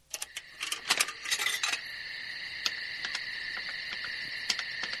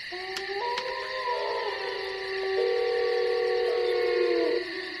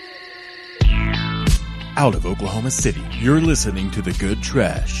out of Oklahoma City. You're listening to the Good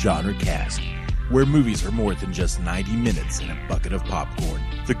Trash Genre Cast, where movies are more than just 90 minutes and a bucket of popcorn.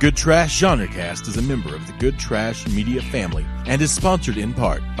 The Good Trash Genre Cast is a member of the Good Trash Media family and is sponsored in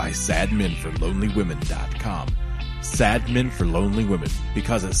part by SadMenForLonelyWomen.com. Sad Men for Lonely Women,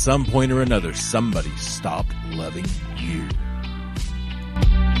 because at some point or another, somebody stopped loving you.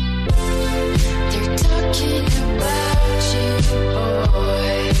 They're talking about you,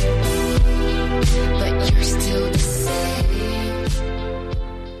 boy, but you're still the same.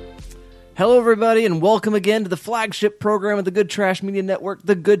 Hello, everybody, and welcome again to the flagship program of the Good Trash Media Network,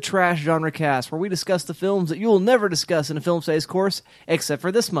 the Good Trash Genre Cast, where we discuss the films that you will never discuss in a film studies course, except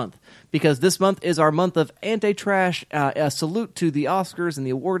for this month, because this month is our month of anti-trash, a salute to the Oscars and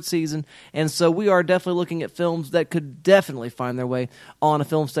the award season, and so we are definitely looking at films that could definitely find their way on a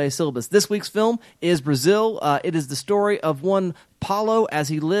film studies syllabus. This week's film is Brazil. It is the story of one Paulo as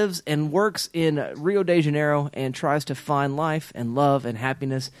he lives and works in Rio de Janeiro and tries to find life and love and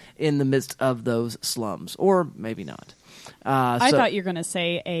happiness in the midst of those slums. Or maybe not. I thought you were going to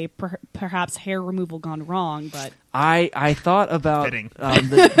say perhaps hair removal gone wrong, but I thought about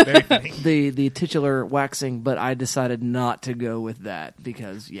the titular waxing, but I decided not to go with that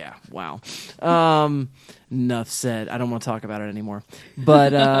because, yeah, wow. Enough said. I don't want to talk about it anymore.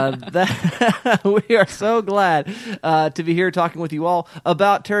 But we are so glad to be here talking with you all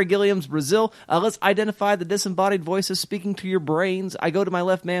about Terry Gilliam's Brazil. Let's identify the disembodied voices speaking to your brains. I go to my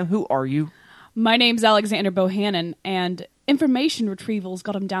left, ma'am. Who are you? My name's Alexander Bohannon, and information retrieval's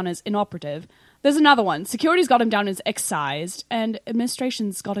got him down as inoperative. There's another one. Security's got him down as excised, and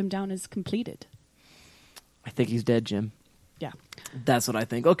administration's got him down as completed. I think he's dead, Jim. Yeah. That's what I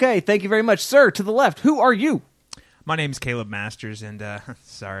think. Okay, thank you very much. Sir, to the left, who are you? My name's Caleb Masters, and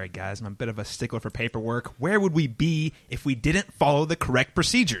sorry, guys, I'm a bit of a stickler for paperwork. Where would we be if we didn't follow the correct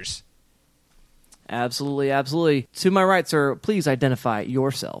procedures? Absolutely, absolutely. To my right, sir, please identify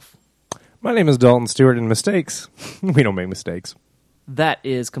yourself. My name is Dalton Stewart, and mistakes, we don't make mistakes. That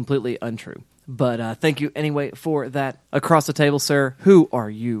is completely untrue. But thank you anyway for that. Across the table, sir, who are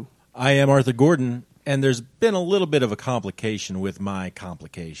you? I am Arthur Gordon, and there's been a little bit of a complication with my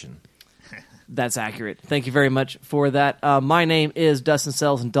complication. That's accurate. Thank you very much for that. My name is Dustin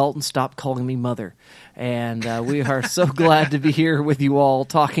Sells, and Dalton, stop calling me mother. And we are so glad to be here with you all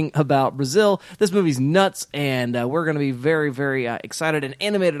talking about Brazil. This movie's nuts, and we're going to be very, very excited and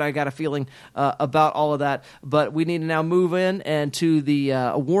animated, I got a feeling, about all of that. But we need to now move in and to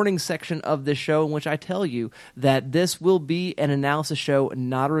the warning section of this show, in which I tell you that this will be an analysis show,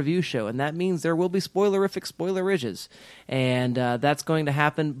 not a review show. And that means there will be spoilerific spoilerages. And that's going to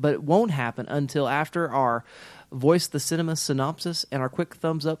happen, but it won't happen until after our Voice the Cinema synopsis and our quick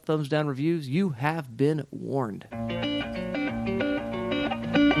thumbs up, thumbs down reviews. You have been warned.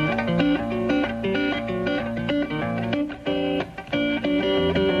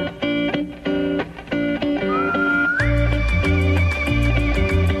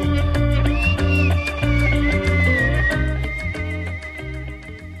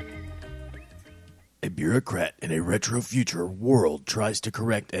 A bureaucrat in a retro-future world tries to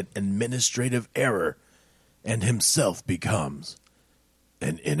correct an administrative error and himself becomes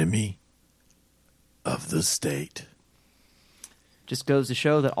an enemy of the state. Just goes to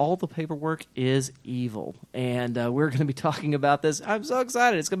show that all the paperwork is evil. And we're going to be talking about this. I'm so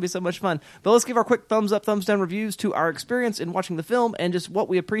excited. It's going to be so much fun. But let's give our quick thumbs up, thumbs down reviews to our experience in watching the film and just what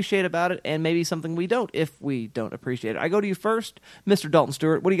we appreciate about it and maybe something we don't if we don't appreciate it. I go to you first, Mr. Dalton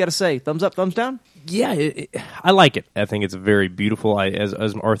Stewart. What do you got to say? Thumbs up, thumbs down? Yeah, I like it. I think it's very beautiful. As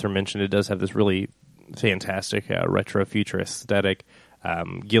Arthur mentioned, it does have this really fantastic retro-future aesthetic.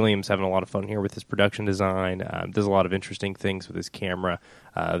 Gilliam's having a lot of fun here with his production design. Does a lot of interesting things with his camera.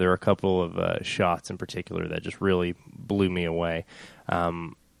 There are a couple of shots in particular that just really blew me away.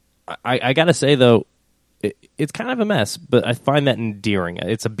 I gotta say, though, it's kind of a mess, but I find that endearing.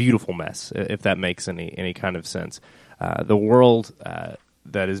 It's a beautiful mess, if that makes any kind of sense. The world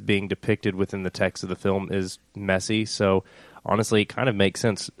that is being depicted within the text of the film is messy, so honestly, it kind of makes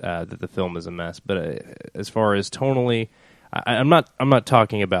sense that the film is a mess. But as far as tonally, I'm not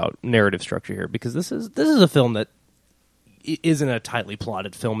talking about narrative structure here, because this is a film that isn't a tightly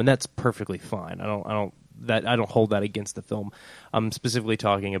plotted film, and that's perfectly fine. I don't hold that against the film. I'm specifically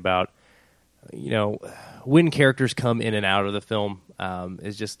talking about, when characters come in and out of the film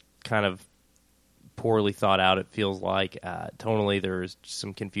is just kind of poorly thought out. It feels like tonally there's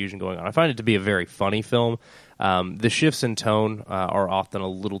some confusion going on. I find it to be a very funny film. The shifts in tone are often a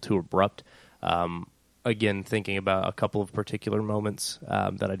little too abrupt. again, thinking about a couple of particular moments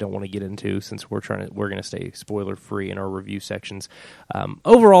that I don't want to get into since we're going to stay spoiler free in our review sections.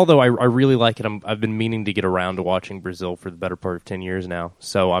 Overall, though, I really like it. I've been meaning to get around to watching Brazil for the better part of 10 years now,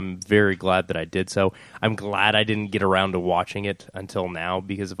 so I'm very glad that I did so. I'm glad I didn't get around to watching it until now,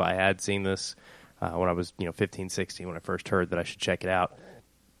 because if I had seen this when I was 15, 16, when I first heard that I should check it out,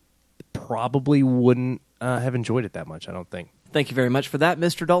 probably wouldn't have enjoyed it that much, I don't think. Thank you very much for that,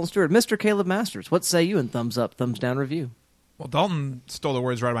 Mr. Dalton Stewart. Mr. Caleb Masters, what say you in thumbs up, thumbs down review? Well, Dalton stole the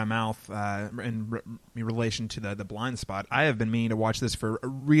words right out of my mouth in relation to the blind spot. I have been meaning to watch this for a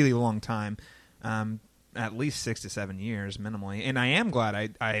really long time, at least 6 to 7 years minimally, and I am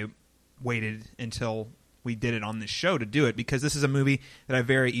glad I waited until we did it on this show to do it, because this is a movie that I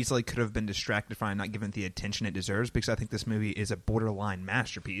very easily could have been distracted from and not given the attention it deserves, because I think this movie is a borderline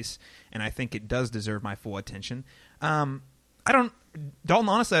masterpiece, and I think it does deserve my full attention. Dalton,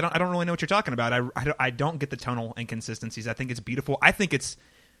 honestly, I don't really know what you're talking about. I don't get the tonal inconsistencies. I think it's beautiful. I think it's,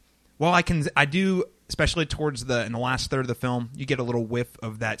 well, I do, especially towards in the last third of the film, you get a little whiff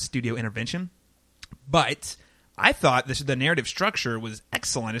of that studio intervention. But I thought the narrative structure was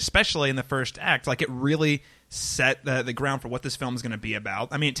excellent, especially in the first act. Like, it really set the ground for what this film is going to be about.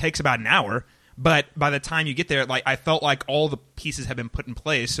 I mean, it takes about an hour, but by the time you get there, like, I felt like all the pieces have been put in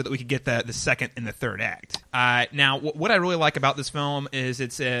place so that we could get the second and the third act. Now, what I really like about this film is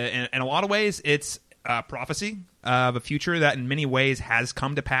it's in a lot of ways it's a prophecy of a future that in many ways has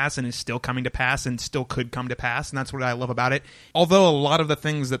come to pass and is still coming to pass and still could come to pass, and that's what I love about it. Although a lot of the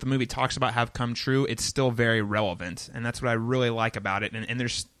things that the movie talks about have come true, it's still very relevant, and that's what I really like about it. And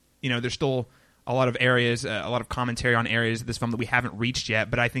there's still a lot of areas, a lot of commentary on areas of this film that we haven't reached yet.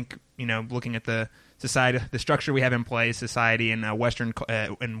 But I think, looking at the society, the structure we have in place, society and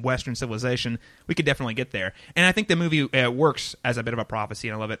Western civilization, we could definitely get there. And I think the movie works as a bit of a prophecy,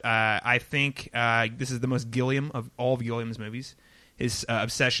 and I love it. I think this is the most Gilliam of all of Gilliam's movies. His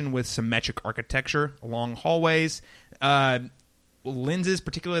obsession with symmetric architecture, long hallways, lenses,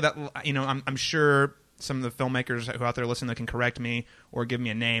 particularly that I'm sure some of the filmmakers who out there listening that can correct me or give me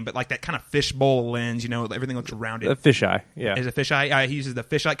a name, but like that kind of fishbowl lens, everything looks rounded. A fisheye, yeah. Is a fisheye? He uses the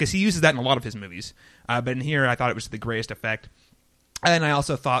fisheye because he uses that in a lot of his movies. But in here, I thought it was the greatest effect. And I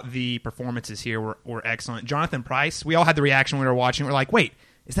also thought the performances here were excellent. Jonathan Pryce, we all had the reaction when we were watching. We're like, wait,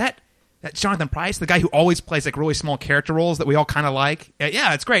 is that Jonathan Pryce, the guy who always plays like really small character roles that we all kind of like?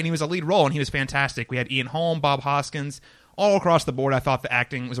 Yeah, it's great. And he was a lead role, and he was fantastic. We had Ian Holm, Bob Hoskins, all across the board. I thought the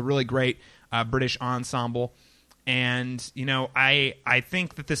acting was a really great British ensemble. And, I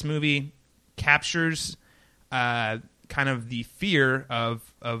think that this movie captures kind of the fear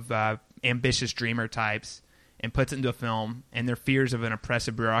of ambitious dreamer types and puts it into a film, and their fears of an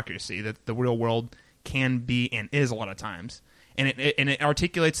oppressive bureaucracy that the real world can be and is a lot of times. And it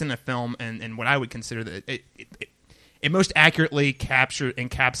articulates in a film and what I would consider that it most accurately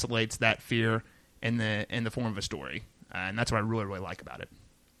encapsulates that fear in the form of a story. And that's what I really, really like about it.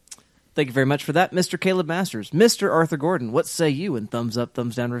 Thank you very much for that, Mr. Caleb Masters. Mr. Arthur Gordon, what say you in thumbs up,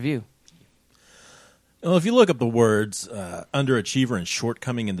 thumbs down review? Well, if you look up the words underachiever and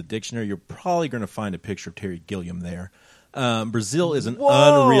shortcoming in the dictionary, you're probably going to find a picture of Terry Gilliam there. Brazil is an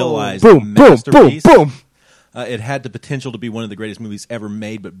unrealized masterpiece. Boom, boom. It had the potential to be one of the greatest movies ever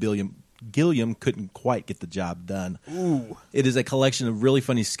made, but Gilliam couldn't quite get the job done. Ooh. It is a collection of really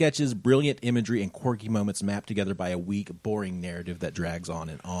funny sketches, brilliant imagery, and quirky moments mapped together by a weak, boring narrative that drags on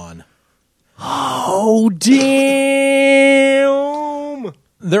and on. Oh, damn!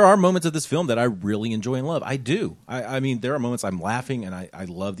 There are moments of this film that I really enjoy and love. I do. I mean, there are moments I'm laughing, and I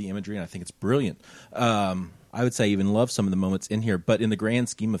love the imagery, and I think it's brilliant. I would say I even love some of the moments in here, but in the grand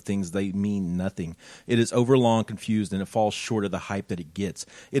scheme of things, they mean nothing. It is overlong, confused, and it falls short of the hype that it gets.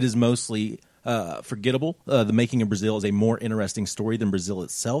 It is mostly forgettable. The Making of Brazil is a more interesting story than Brazil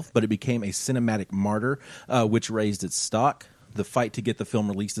itself, but it became a cinematic martyr, which raised its stock. The fight to get the film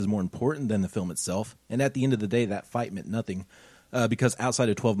released is more important than the film itself, and at the end of the day, that fight meant nothing, because outside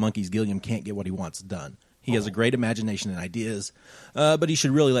of 12 Monkeys, Gilliam can't get what he wants done. He has a great imagination and ideas, but he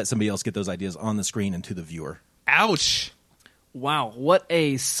should really let somebody else get those ideas on the screen and to the viewer. Ouch. Wow, what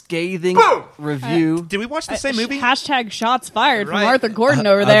a scathing review. Did we watch the same movie? Hashtag shots fired from Right. Arthur Gordon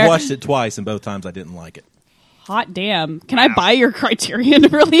over there. I've watched it twice, and both times I didn't like it. Hot damn. Can I buy your Criterion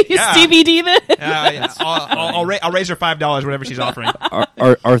release DVD then? I'll raise her $5, whatever she's offering.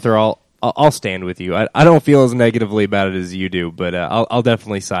 Arthur, I'll stand with you. I don't feel as negatively about it as you do, but I'll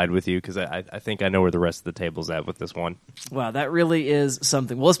definitely side with you because I think I know where the rest of the table's at with this one. Wow, that really is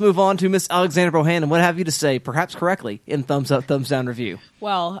something. Well, let's move on to Miss Alexandra Bohannon. What have you to say, perhaps correctly, in thumbs up, thumbs down review?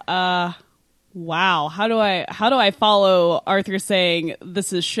 Well, Wow, how do I follow Arthur saying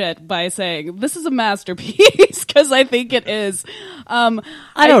this is shit by saying this is a masterpiece? Because I think it is. I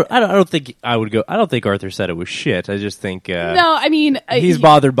don't think I would go. I don't think Arthur said it was shit. I just think No, I mean he's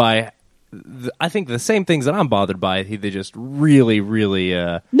bothered by. I think the same things that I'm bothered by. They just really, really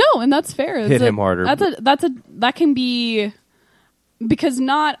no, and that's fair. hit him harder. That can be because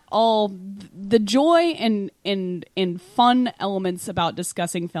not all the joy and fun elements about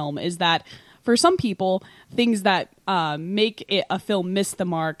discussing film is that. For some people, things that make a film miss the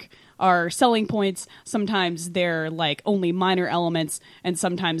mark are selling points. Sometimes they're like only minor elements, and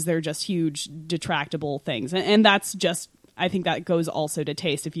sometimes they're just huge detractable things. And that's just, I think that goes also to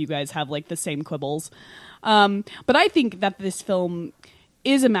taste if you guys have like the same quibbles. But I think that this film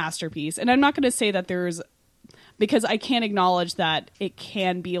is a masterpiece. And I'm not going to say that because I can't acknowledge that it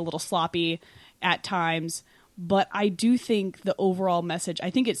can be a little sloppy at times. But I do think the overall message,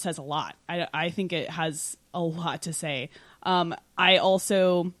 I think it says a lot. I think it has a lot to say. I'm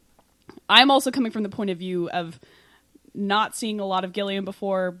also coming from the point of view of not seeing a lot of Gilliam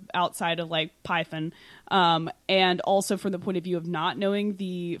before outside of like Python. And also from the point of view of not knowing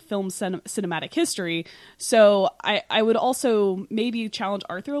the film's cinematic history. So I would also maybe challenge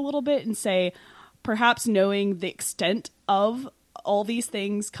Arthur a little bit and say perhaps knowing the extent of all these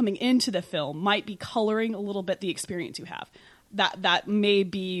things coming into the film might be coloring a little bit the experience you have. That may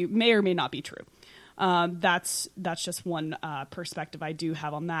or may not be true. That's just one perspective I do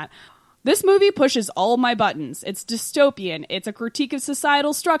have on that. This movie pushes all my buttons. It's dystopian. It's a critique of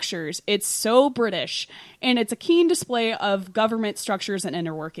societal structures. It's so British. And it's a keen display of government structures and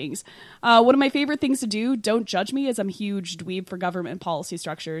inner workings. One of my favorite things to do, don't judge me as I'm a huge dweeb for government policy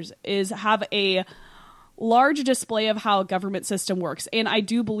structures, is have a large display of how a government system works. And I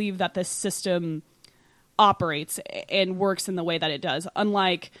do believe that this system operates and works in the way that it does.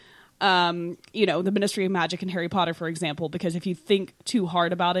 Unlike, the Ministry of Magic and Harry Potter, for example, because if you think too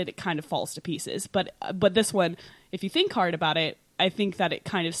hard about it, it kind of falls to pieces. But this one, if you think hard about it, I think that it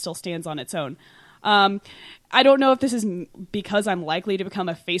kind of still stands on its own. I don't know if this is because I'm likely to become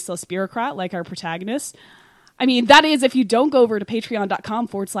a faceless bureaucrat like our protagonist. I mean, that is if you don't go over to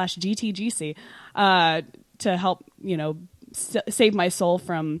patreon.com/GTGC to help, save my soul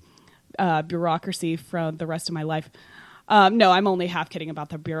from bureaucracy for the rest of my life. No, I'm only half kidding about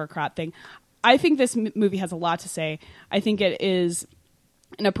the bureaucrat thing. I think this movie has a lot to say. I think it is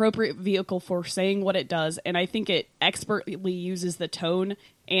an appropriate vehicle for saying what it does, and I think it expertly uses the tone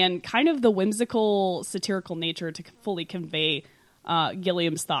and kind of the whimsical, satirical nature to fully convey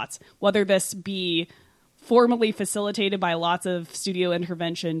Gilliam's thoughts, whether this be formally facilitated by lots of studio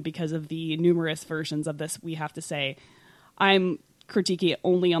intervention because of the numerous versions of this, we have to say. I'm critiquing it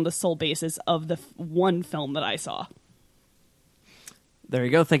only on the sole basis of the one film that I saw. There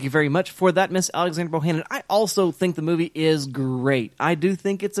you go. Thank you very much for that, Miss Alexandra Bohannon. I also think the movie is great. I do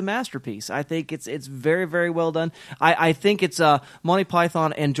think it's a masterpiece. I think it's very, very well done. I think it's Monty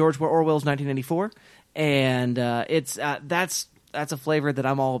Python and George Orwell's 1984, and that's a flavor that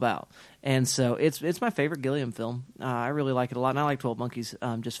I'm all about. And so it's my favorite Gilliam film. I really like it a lot, and I like 12 Monkeys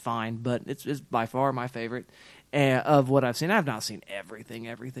just fine, but it's by far my favorite of what I've seen. I've not seen everything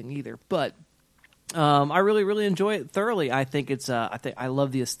either, but I really, really enjoy it thoroughly. I think I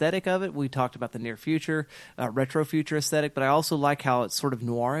love the aesthetic of it. We talked about the near future, retro future aesthetic, but I also like how it's sort of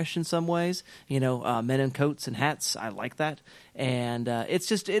noirish in some ways. Men in coats and hats. I like that, and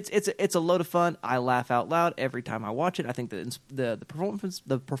it's a load of fun. I laugh out loud every time I watch it. I think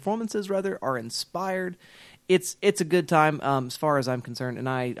the performances are inspired. It's a good time as far as I'm concerned, and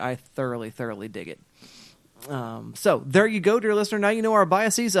I thoroughly dig it. So there you go, dear listener. Now you know our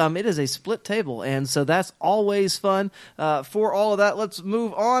biases. It is a split table, and so that's always fun. For all of that, let's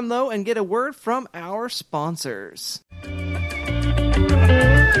move on, though, and get a word from our sponsors.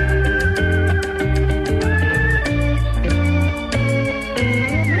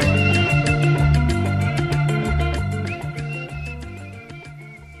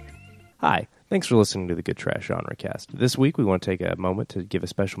 Hi. Thanks for listening to the Good Trash Genre Cast. This week, we want to take a moment to give a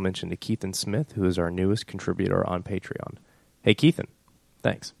special mention to Keithan Smith, who is our newest contributor on Patreon. Hey, Keithan,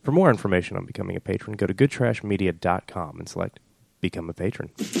 thanks. For more information on becoming a patron, go to goodtrashmedia.com and select Become a Patron.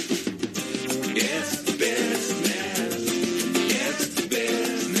 It's business. It's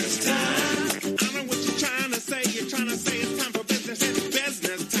business time. I know what you're trying to say. You're trying to say it's time for business. It's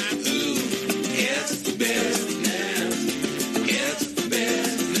business time. Ooh, it's business.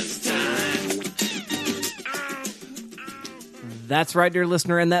 That's right, dear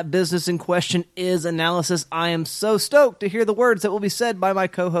listener, and that business in question is analysis. I am so stoked to hear the words that will be said by my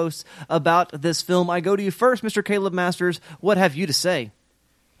co-hosts about this film. I go to you first, Mr. Caleb Masters. What have you to say?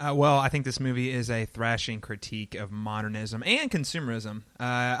 Well, I think this movie is a thrashing critique of modernism and consumerism.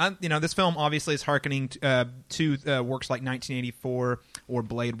 This film obviously is hearkening to works like 1984 or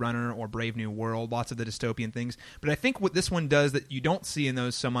Blade Runner or Brave New World, lots of the dystopian things. But I think what this one does that you don't see in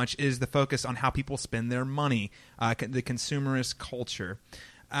those so much is the focus on how people spend their money, the consumerist culture.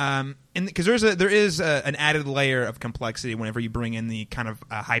 And because there is an added layer of complexity whenever you bring in the kind of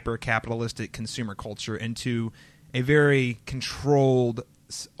hyper-capitalistic consumer culture into a very controlled,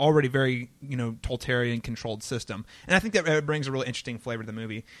 already very totalitarian controlled system, and I think that brings a really interesting flavor to the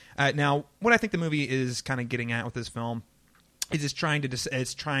movie. Now, what I think the movie is kind of getting at with this film is it's trying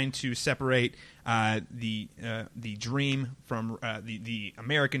to separate the dream from the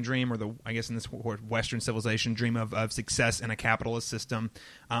American dream, or I guess in this Western civilization dream of success in a capitalist system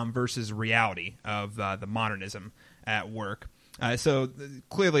versus reality of the modernism at work. So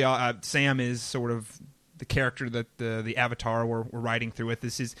clearly, Sam is sort of the character that the Avatar we're riding through with.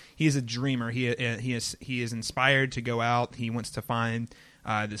 He is a dreamer. He is inspired to go out. He wants to find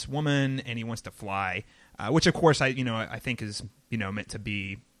this woman, and he wants to fly. Which of course I think is meant to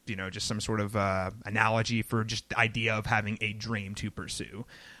be just some sort of analogy for just the idea of having a dream to pursue,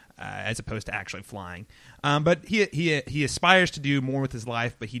 as opposed to actually flying. But he aspires to do more with his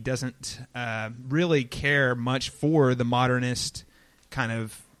life, but he doesn't really care much for the modernist kind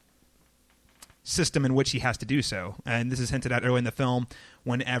of system in which he has to do so. And this is hinted at early in the film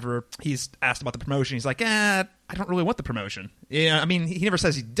whenever he's asked about the promotion. He's like, I don't really want the promotion. Yeah, I mean, he never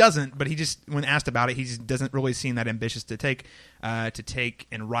says he doesn't, but he just, when asked about it, he just doesn't really seem that ambitious to take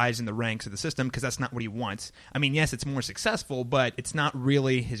and rise in the ranks of the system, because that's not what he wants. I mean, yes, it's more successful, but it's not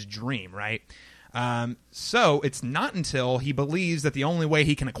really his dream, right? So it's not until he believes that the only way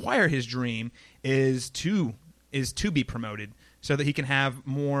he can acquire his dream is to be promoted, so that he can have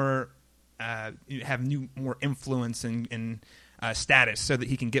more more influence and status, so that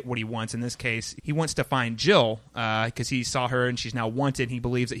he can get what he wants. In this case, he wants to find Jill because he saw her and she's now wanted. He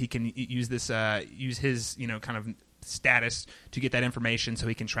believes that he can use his kind of status to get that information, so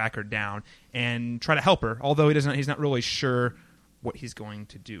he can track her down and try to help her. Although he's not really sure what he's going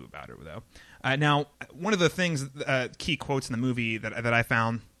to do about her, though. Now, one of the things, key quotes in the movie that I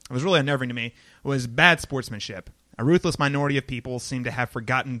found was really unnerving to me was bad sportsmanship. A ruthless minority of people seem to have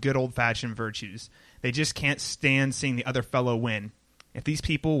forgotten good old-fashioned virtues. They just can't stand seeing the other fellow win. If these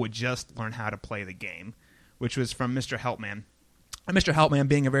people would just learn how to play the game, which was from Mr. Helpman. And Mr. Helpman,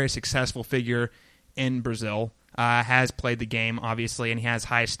 being a very successful figure in Brazil, has played the game, obviously, and he has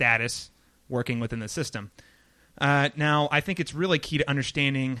high status working within the system. Now, I think it's really key to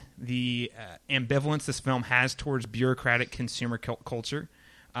understanding the ambivalence this film has towards bureaucratic consumer culture,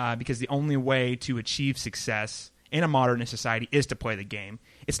 because the only way to achieve success in a modernist society is to play the game.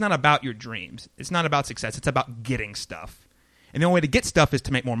 It's not about your dreams. It's not about success. It's about getting stuff. And the only way to get stuff is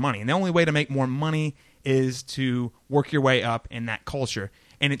to make more money. And the only way to make more money is to work your way up in that culture.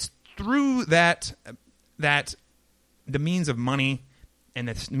 And it's through that the means of money and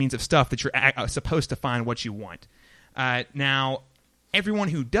the means of stuff that you're supposed to find what you want. Now, everyone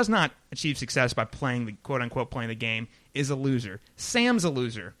who does not achieve success by playing the quote-unquote playing the game is a loser. Sam's a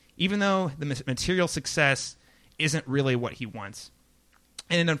loser, even though the material success isn't really what he wants.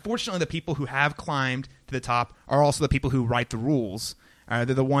 And unfortunately, the people who have climbed to the top are also the people who write the rules. They're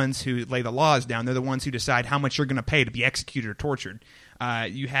the ones who lay the laws down. They're the ones who decide how much you're going to pay to be executed or tortured.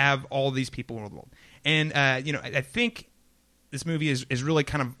 You have all these people in the world. And, I think this movie is really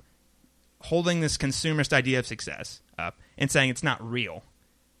kind of holding this consumerist idea of success up and saying it's not real.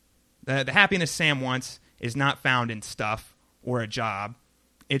 The happiness Sam wants is not found in stuff or a job.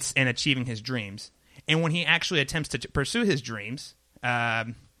 It's in achieving his dreams. And when he actually attempts to pursue his dreams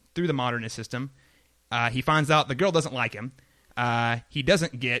through the modernist system, he finds out the girl doesn't like him. He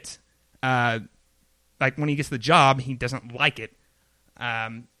doesn't get, when he gets the job, he doesn't like it.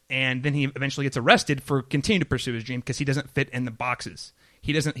 And then he eventually gets arrested for continuing to pursue his dream because he doesn't fit in the boxes.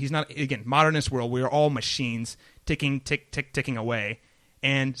 He's not, again, modernist world, we are all machines ticking away.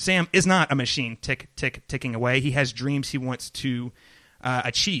 And Sam is not a machine ticking away. He has dreams he wants to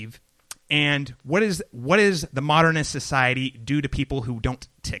achieve. And what is the modernist society do to people who don't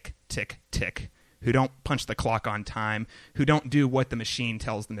tick, who don't punch the clock on time, who don't do what the machine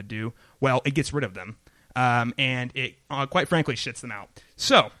tells them to do? Well, it gets rid of them, and it quite frankly shits them out.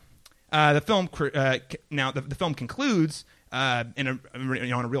 So the film the film concludes on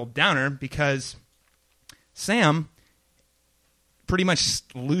a real downer, because Sam pretty much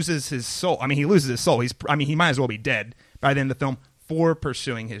loses his soul. I mean, he loses his soul. He might as well be dead by the end of the film for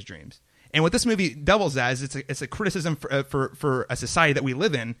pursuing his dreams. And what this movie doubles as, it's a criticism for a society that we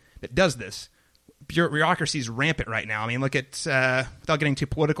live in that does this. bureaucracy is rampant right now. I mean, look at without getting too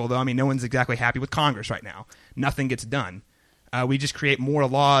political, though. I mean, no one's exactly happy with Congress right now. Nothing gets done. We just create more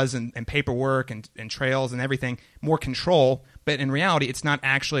laws and paperwork and trails and everything, more control. But in reality, it's not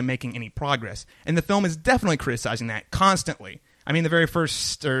actually making any progress. And the film is definitely criticizing that constantly. I mean, the very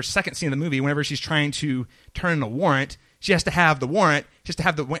first or second scene of the movie, whenever she's trying to turn in a warrant, she has to have the warrant, she has to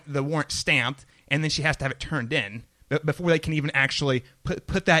have the warrant stamped, and then she has to have it turned in before they can even actually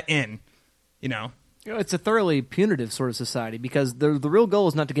put that in, You know, it's a thoroughly punitive sort of society because the real goal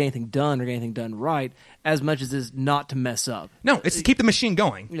is not to get anything done or get anything done right as much as is not to mess up. No, it's to keep the machine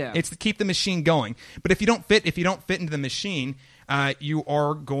going. Yeah. It's to keep the machine going. But if you don't fit into the machine, you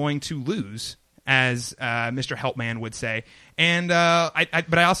are going to lose, as Mr. Helpman would say. And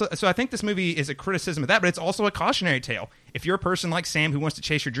I think this movie is a criticism of that, but it's also a cautionary tale. If you're a person like Sam who wants to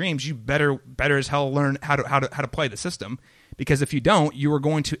chase your dreams, you better as hell learn how to play the system. Because if you don't, you are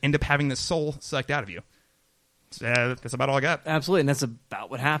going to end up having the soul sucked out of you. That's about all I got. Absolutely, and that's about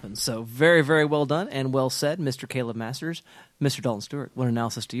what happens. So very, very well done and well said, Mr. Caleb Masters. Mr. Dalton Stewart, what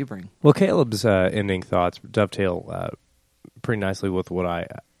analysis do you bring? Well, Caleb's ending thoughts dovetail pretty nicely with what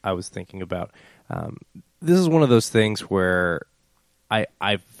I was thinking about. This is one of those things where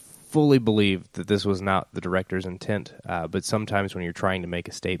I fully believe that this was not the director's intent, but sometimes when you're trying to make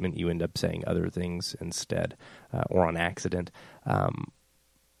a statement, you end up saying other things instead, or on accident.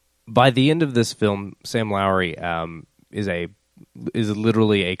 By the end of this film, Sam Lowry is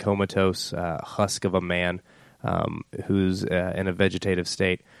literally a comatose husk of a man who's in a vegetative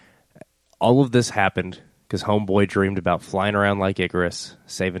state. All of this happened because Homeboy dreamed about flying around like Icarus,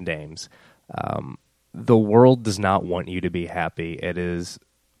 saving dames. The world does not want you to be happy. It is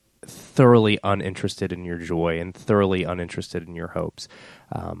thoroughly uninterested in your joy and thoroughly uninterested in your hopes.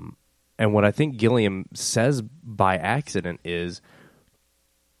 And what I think Gilliam says by accident is,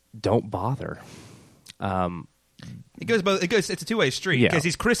 don't bother. It goes both. It's a two-way street Yeah. because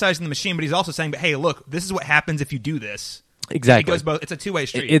he's criticizing the machine, but he's also saying, "But hey, look, this is what happens if you do this." Exactly. It goes both. It's a two-way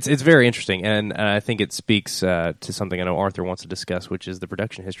street. It's very interesting, and I think it speaks to something I know Arthur wants to discuss, which is the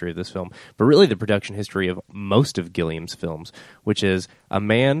production history of this film, but really the production history of most of Gilliam's films, which is a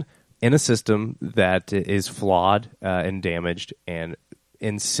man in a system that is flawed and damaged and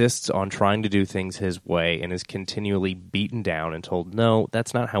insists on trying to do things his way and is continually beaten down and told, no,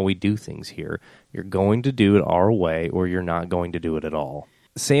 that's not how we do things here. You're going to do it our way or you're not going to do it at all.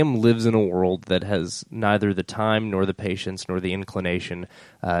 Sam lives in a world that has neither the time nor the patience nor the inclination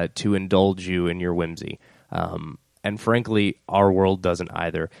to indulge you in your whimsy. And frankly, our world doesn't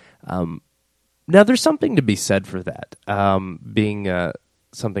either. Now, there's something to be said for that. Being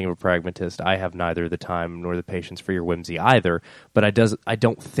something of a pragmatist, I have neither the time nor the patience for your whimsy either, but I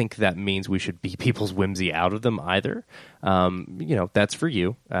don't think that means we should beat people's whimsy out of them either. That's for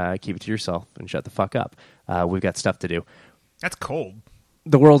you. Keep it to yourself and shut the fuck up. We've got stuff to do. That's cold.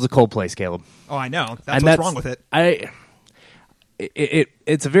 The world's a cold place, Caleb. Oh, I know. That's wrong with it.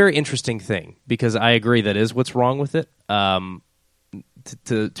 It's a very interesting thing because I agree that is what's wrong with it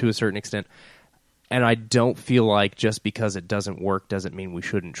to a certain extent. And I don't feel like just because it doesn't work doesn't mean we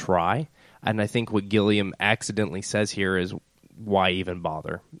shouldn't try. And I think what Gilliam accidentally says here is, why even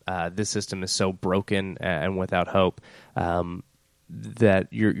bother? This system is so broken and without hope that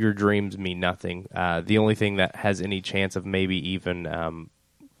your dreams mean nothing. The only thing that has any chance of maybe even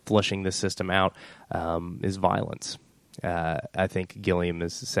flushing the system out is violence. I think Gilliam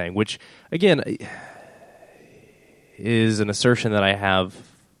is saying, which, again, is an assertion that I have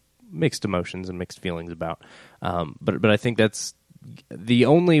mixed emotions and mixed feelings about. But I think that's the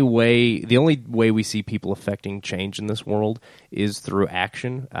only way we see people affecting change in this world is through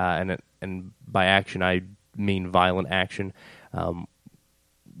action. And by action, I mean violent action,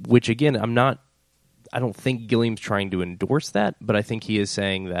 which again, I don't think Gilliam's trying to endorse that, but I think he is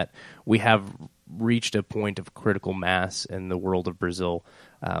saying that we have reached a point of critical mass in the world of Brazil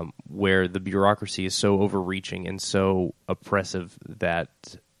where the bureaucracy is so overreaching and so oppressive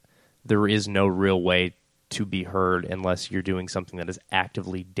that there is no real way to be heard unless you're doing something that is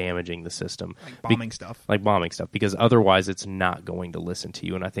actively damaging the system. Like bombing stuff. Like bombing stuff, because otherwise it's not going to listen to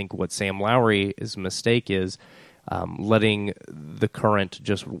you. And I think what Sam Lowry's mistake is letting the current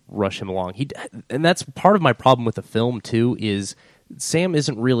just rush him along. And that's part of my problem with the film, too, is Sam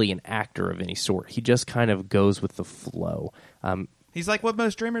isn't really an actor of any sort. He just kind of goes with the flow. He's like what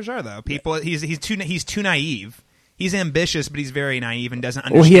most dreamers are, though. People, he's too naive. He's ambitious, but he's very naive and doesn't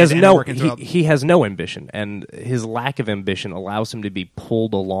understand. Well, he has no ambition, and his lack of ambition allows him to be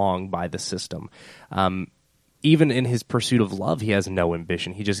pulled along by the system. even in his pursuit of love, he has no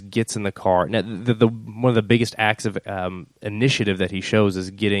ambition. He just gets in the car. Now, the one of the biggest acts of initiative that he shows is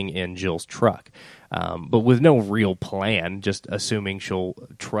getting in Jill's truck, but with no real plan, just assuming she'll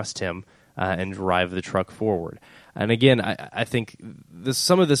trust him and drive the truck forward. And again, I think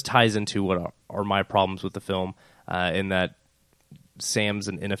some of this ties into what are my problems with the film, in that Sam's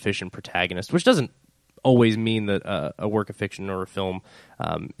an inefficient protagonist, which doesn't always mean that a work of fiction or a film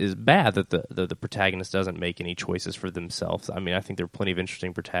is bad, that the protagonist doesn't make any choices for themselves. I mean, I think there are plenty of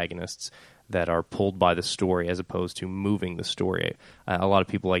interesting protagonists that are pulled by the story as opposed to moving the story. A lot of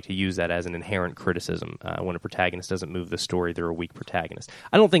people like to use that as an inherent criticism. When a protagonist doesn't move the story, they're a weak protagonist.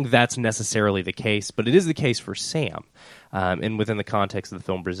 I don't think that's necessarily the case, but it is the case for Sam. And within the context of the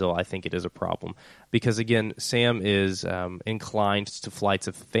film Brazil, I think it is a problem. Because, again, Sam is inclined to flights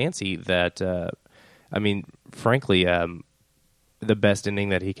of fancy that... I mean, frankly, the best ending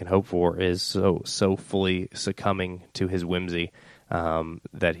that he can hope for is so fully succumbing to his whimsy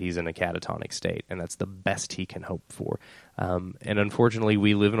that he's in a catatonic state, and that's the best he can hope for. And unfortunately,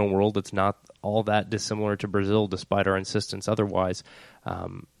 we live in a world that's not all that dissimilar to Brazil, despite our insistence otherwise.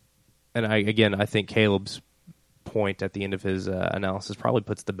 And I think Caleb's point at the end of his analysis probably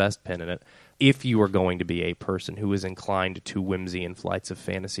puts the best pin in it. If you are going to be a person who is inclined to whimsy and flights of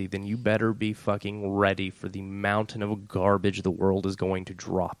fantasy, then you better be fucking ready for the mountain of garbage the world is going to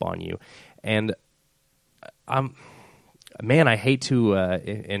drop on you. And I hate to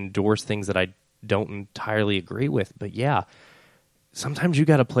endorse things that I don't entirely agree with, but yeah, sometimes you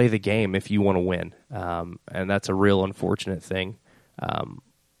got to play the game if you want to win, and that's a real unfortunate thing.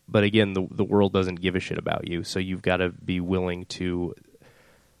 But again, the world doesn't give a shit about you, so you've got to be willing to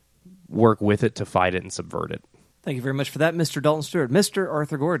work with it, to fight it, and subvert it. Thank you very much for that, Mr. Dalton Stewart. Mr.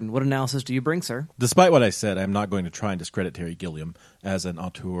 Arthur Gordon, what analysis do you bring, sir? Despite what I said, I'm not going to try and discredit Terry Gilliam as an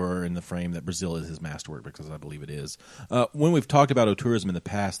auteur in the frame that Brazil is his masterwork, because I believe it is. When we've talked about auteurism in the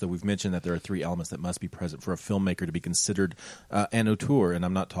past, though, we've mentioned that there are three elements that must be present for a filmmaker to be considered an auteur, and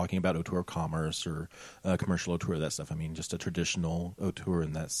I'm not talking about auteur of commerce or commercial auteur, that stuff. I mean just a traditional auteur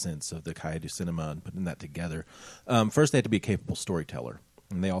in that sense of the cahiers du cinema and putting that together. First, they have to be a capable storyteller.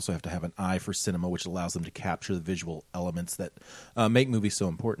 And they also have to have an eye for cinema, which allows them to capture the visual elements that make movies so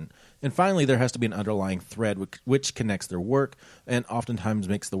important. And finally, there has to be an underlying thread which connects their work and oftentimes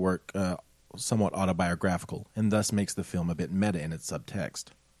makes the work somewhat autobiographical and thus makes the film a bit meta in its subtext.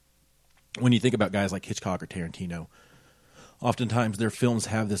 When you think about guys like Hitchcock or Tarantino, oftentimes their films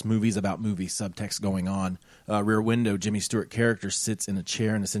have this movies about movies subtext going on. Rear Window, Jimmy Stewart character sits in a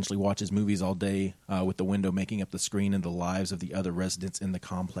chair and essentially watches movies all day with the window making up the screen and the lives of the other residents in the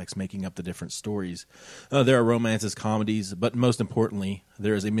complex making up the different stories. There are romances, comedies, but most importantly,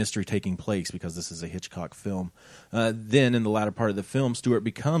 there is a mystery taking place because this is a Hitchcock film. Then, in the latter part of the film, Stewart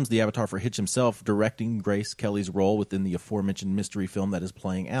becomes the avatar for Hitch himself, directing Grace Kelly's role within the aforementioned mystery film that is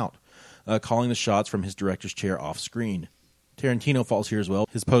playing out, calling the shots from his director's chair off screen. Tarantino falls here as well.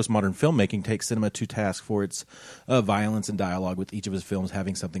 His postmodern filmmaking takes cinema to task for its violence and dialogue, with each of his films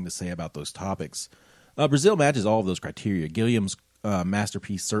having something to say about those topics. Brazil matches all of those criteria. Gilliam's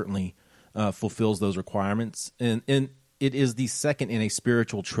masterpiece certainly fulfills those requirements, and it is the second in a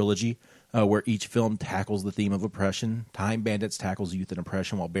spiritual trilogy where each film tackles the theme of oppression. Time Bandits tackles youth and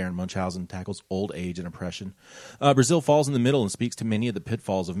oppression, while Baron Munchausen tackles old age and oppression. Brazil falls in the middle and speaks to many of the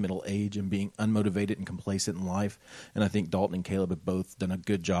pitfalls of middle age and being unmotivated and complacent in life. And I think Dalton and Caleb have both done a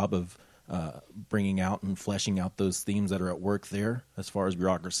good job of bringing out and fleshing out those themes that are at work there as far as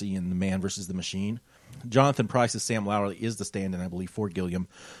bureaucracy and the man versus the machine. Jonathan Pryce's Sam Lowery is the stand-in, I believe, for Gilliam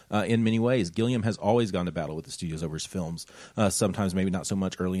in many ways. Gilliam has always gone to battle with the studios over his films, sometimes maybe not so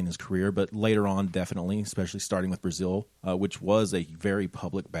much early in his career, but later on definitely, especially starting with Brazil, which was a very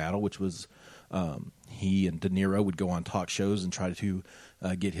public battle, which was he and De Niro would go on talk shows and try to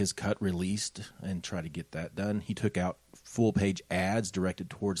get his cut released and try to get that done. He took out full-page ads directed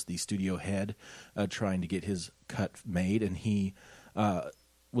towards the studio head trying to get his cut made, and he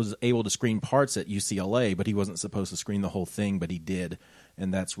was able to screen parts at UCLA, but he wasn't supposed to screen the whole thing, but he did,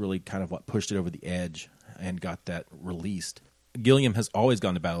 and that's really kind of what pushed it over the edge and got that released. Gilliam has always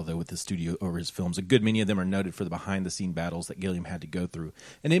gone to battle, though, with the studio over his films. A good many of them are noted for the behind-the-scene battles that Gilliam had to go through.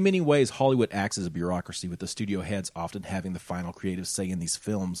 And in many ways, Hollywood acts as a bureaucracy, with the studio heads often having the final creative say in these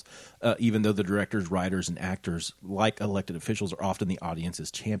films, even though the directors, writers, and actors, like elected officials, are often the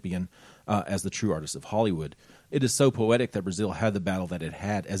audience's champion as the true artists of Hollywood. It is so poetic that Brazil had the battle that it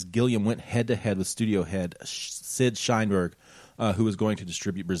had, as Gilliam went head-to-head with studio head Sid Sheinberg, who was going to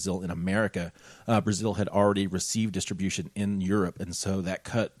distribute Brazil in America. Brazil had already received distribution in Europe, and so that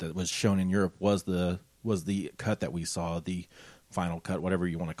cut that was shown in Europe was the cut that we saw, the final cut, whatever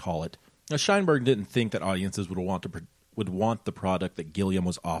you want to call it. Now, Scheinberg didn't think that audiences would want the product that Gilliam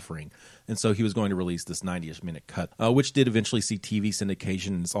was offering, and so he was going to release this 90-ish minute cut, which did eventually see TV syndication,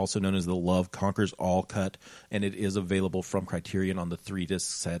 and it's also known as the Love Conquers All cut, and it is available from Criterion on the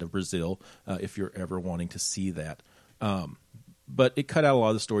 3-disc set of Brazil, if you're ever wanting to see that. But it cut out a lot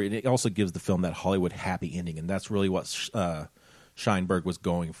of the story, and it also gives the film that Hollywood happy ending, and that's really what Scheinberg was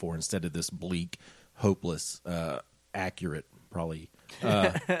going for instead of this bleak, hopeless, accurate, probably,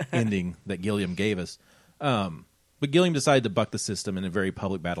 ending that Gilliam gave us. But Gilliam decided to buck the system in a very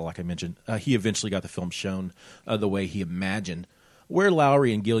public battle, like I mentioned. He eventually got the film shown the way he imagined. Where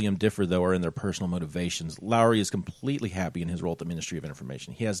Lowery and Gilliam differ, though, are in their personal motivations. Lowery is completely happy in his role at the Ministry of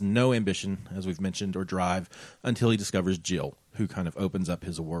Information. He has no ambition, as we've mentioned, or drive until he discovers Jill, who kind of opens up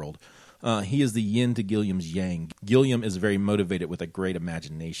his world. He is the yin to Gilliam's yang. Gilliam is very motivated with a great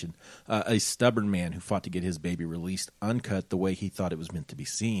imagination, a stubborn man who fought to get his baby released uncut the way he thought it was meant to be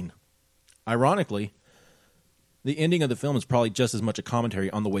seen. Ironically, the ending of the film is probably just as much a commentary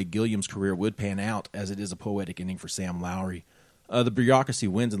on the way Gilliam's career would pan out as it is a poetic ending for Sam Lowery. The bureaucracy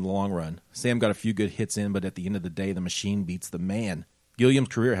wins in the long run. Sam got a few good hits in, but at the end of the day, the machine beats the man. Gilliam's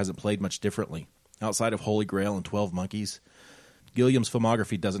career hasn't played much differently. Outside of Holy Grail and 12 Monkeys, Gilliam's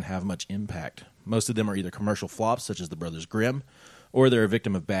filmography doesn't have much impact. Most of them are either commercial flops, such as The Brothers Grimm, or they're a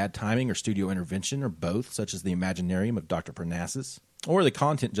victim of bad timing or studio intervention, or both, such as The Imaginarium of Dr. Parnassus, or the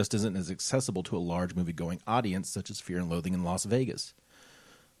content just isn't as accessible to a large movie-going audience, such as Fear and Loathing in Las Vegas.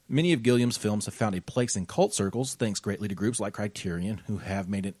 Many of Gilliam's films have found a place in cult circles, thanks greatly to groups like Criterion, who have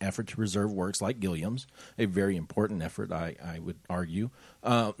made an effort to preserve works like Gilliam's, a very important effort, I would argue.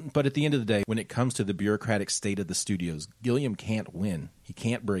 But at the end of the day, when it comes to the bureaucratic state of the studios, Gilliam can't win. He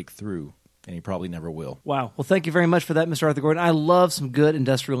can't break through, and he probably never will. Wow. Well, thank you very much for that, Mr. Arthur Gordon. I love some good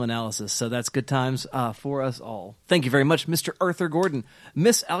industrial analysis, so that's good times for us all. Thank you very much, Mr. Arthur Gordon.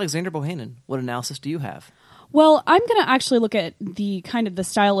 Miss Alexandra Bohannon, what analysis do you have? Well, I'm going to actually look at the kind of the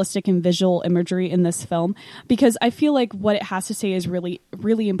stylistic and visual imagery in this film, because I feel like what it has to say is really,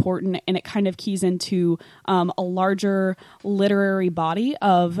 really important, and it kind of keys into a larger literary body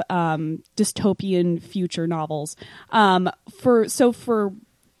of dystopian future novels.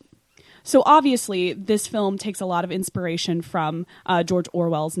 So obviously, this film takes a lot of inspiration from George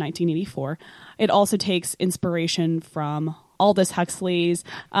Orwell's 1984. It also takes inspiration from Aldous Huxley's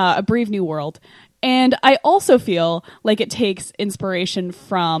A Brave New World. And I also feel like it takes inspiration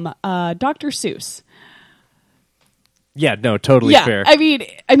from Dr. Seuss. Yeah, no, totally fair. I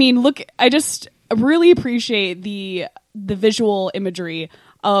mean, look, I just really appreciate the visual imagery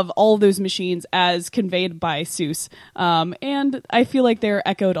of all those machines as conveyed by Seuss. And I feel like they're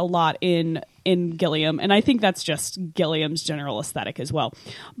echoed a lot in Gilliam. And I think that's just Gilliam's general aesthetic as well.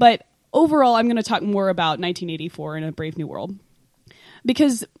 But overall, I'm going to talk more about 1984 in A Brave New World.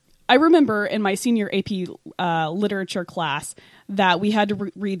 Because I remember in my senior AP literature class that we had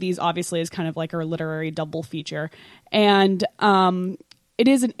to read these, obviously, as kind of like our literary double feature. And it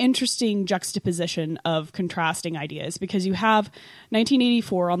is an interesting juxtaposition of contrasting ideas, because you have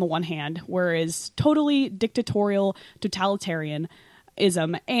 1984 on the one hand, where it is totally dictatorial totalitarianism,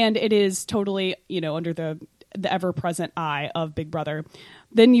 and it is totally, under the ever-present eye of Big Brother.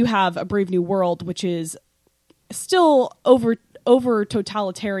 Then you have A Brave New World, which is still over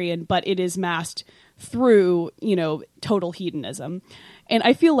totalitarian, but it is masked through, total hedonism. And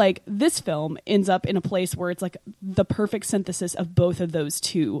I feel like this film ends up in a place where it's like the perfect synthesis of both of those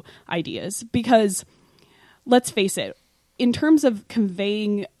two ideas. Because let's face it, in terms of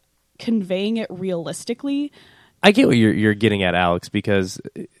conveying it realistically, I get what you're getting at, Alex, because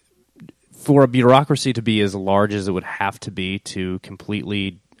for a bureaucracy to be as large as it would have to be to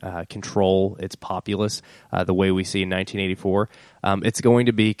completely control its populace the way we see in 1984, it's going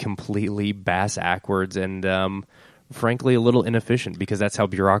to be completely bass-ackwards and frankly a little inefficient, because that's how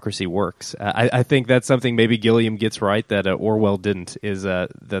bureaucracy works. I think that's something maybe Gilliam gets right that Orwell didn't, is that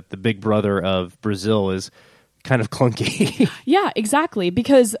the Big Brother of Brazil is kind of clunky. Yeah, exactly,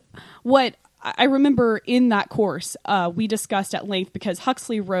 because what I remember in that course, we discussed at length, because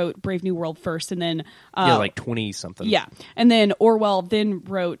Huxley wrote Brave New World first, and then... like 20-something. Yeah, and then Orwell then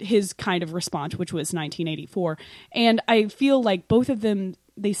wrote his kind of response, which was 1984. And I feel like both of them,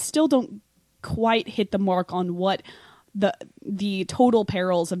 they still don't quite hit the mark on what the total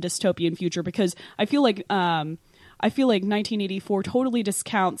perils of dystopian future, because I feel like... I feel like 1984 totally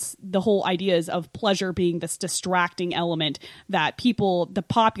discounts the whole ideas of pleasure being this distracting element that the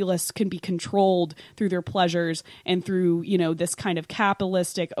populace can be controlled through their pleasures and through, this kind of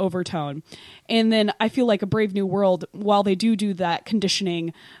capitalistic overtone. And then I feel like A Brave New World, while they do that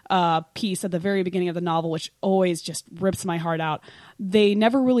conditioning piece at the very beginning of the novel, which always just rips my heart out, they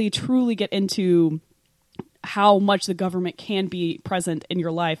never really truly get into how much the government can be present in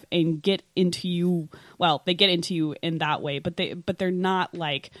your life and get into you. Well, they get into you in that way, but they're not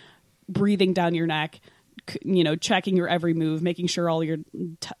like breathing down your neck, checking your every move, making sure all your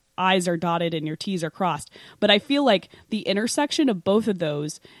I's are dotted and your T's are crossed. But I feel like the intersection of both of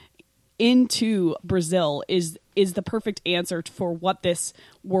those into Brazil is the perfect answer for what this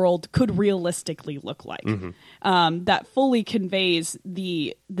world could realistically look like. That fully conveys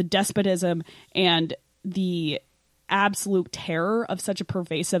the despotism and the absolute terror of such a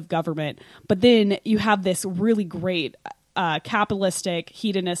pervasive government. But then you have this really great capitalistic,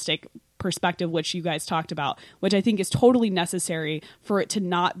 hedonistic perspective, which you guys talked about, which I think is totally necessary for it to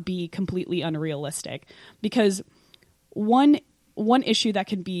not be completely unrealistic. Because one issue that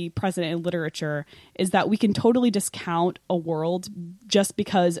can be present in literature is that we can totally discount a world just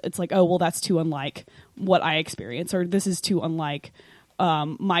because it's like, oh, well, that's too unlike what I experience, or this is too unlike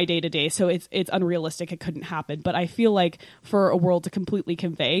my day to day, so it's unrealistic. It couldn't happen. But I feel like for a world to completely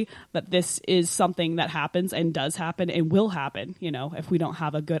convey that this is something that happens and does happen and will happen, if we don't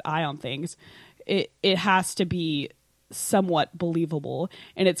have a good eye on things, it has to be somewhat believable.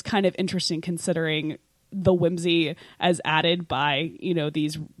 And it's kind of interesting considering the whimsy as added by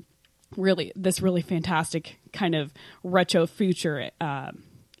this really fantastic kind of retro future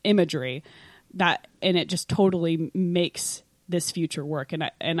imagery and it just totally makes this future work.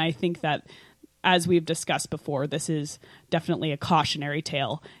 And I think that, as we've discussed before, this is definitely a cautionary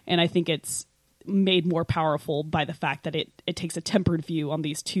tale, and I think it's made more powerful by the fact that it takes a tempered view on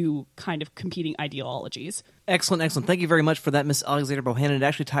these two kind of competing ideologies. Excellent. Thank you very much for that, Miss Alexander Bohannon. It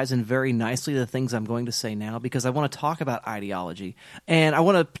actually ties in very nicely to the things I'm going to say now, because I want to talk about ideology. And I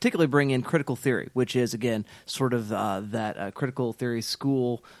want to particularly bring in critical theory, which is, again, sort of that critical theory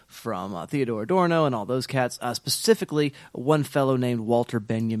school from Theodore Adorno and all those cats, specifically one fellow named Walter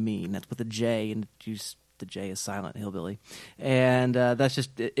Benjamin. That's with a J, and the J is silent, hillbilly, and that's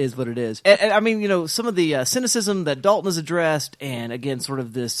just is what it is. And I mean, some of the cynicism that Dalton has addressed, and again, sort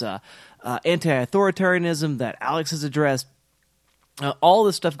of this anti-authoritarianism that Alex has addressed. All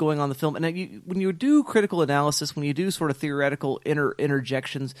this stuff going on in the film, and when you do critical analysis, when you do sort of theoretical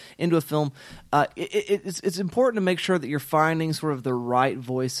interjections into a film, it's important to make sure that you're finding sort of the right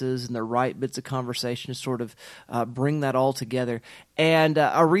voices and the right bits of conversation to sort of bring that all together. And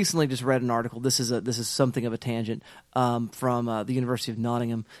I recently just read an article. This is something of a tangent from the University of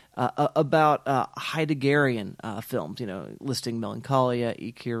Nottingham about Heideggerian films. Listing Melancholia,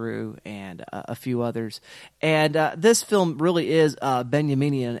 Ikiru, and a few others. And this film really is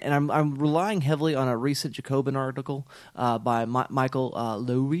Benjaminian, and I'm relying heavily on a recent Jacobin article by Michael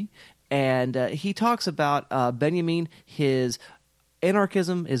Lowy, and he talks about Benjamin, his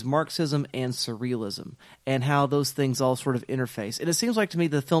anarchism, is Marxism, and surrealism, and how those things all sort of interface. And it seems like to me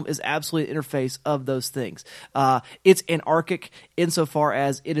the film is absolutely an interface of those things. It's anarchic insofar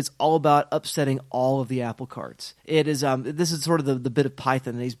as it is all about upsetting all of the apple carts. It is this is sort of the bit of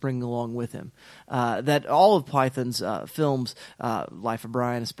Python that he's bringing along with him. That all of Python's films, Life of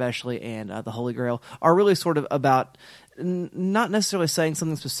Brian especially, and The Holy Grail, are really sort of about not necessarily saying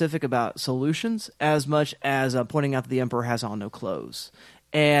something specific about solutions as much as pointing out that the emperor has on no clothes.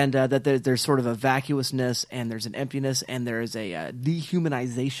 And that there's sort of a vacuousness, and there's an emptiness, and there is a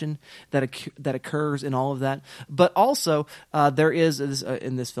dehumanization that occurs in all of that. But also, there is this,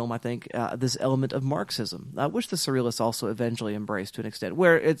 in this film, I think, this element of Marxism, which the surrealists also eventually embrace to an extent,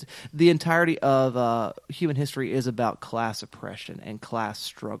 where it's the entirety of human history is about class oppression and class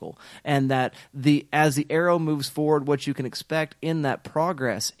struggle, and that as the arrow moves forward, what you can expect in that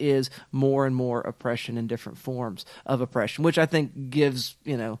progress is more and more oppression in different forms of oppression, which I think gives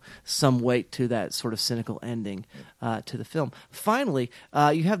some weight to that sort of cynical ending to the film. Finally,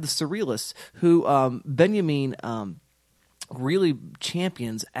 you have the surrealists, who Benjamin really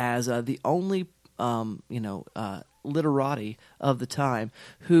champions as the only literati of the time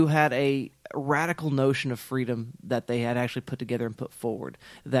who had a radical notion of freedom that they had actually put together and put forward.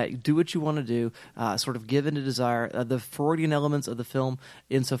 That do what you want to do, sort of give in to desire. The Freudian elements of the film,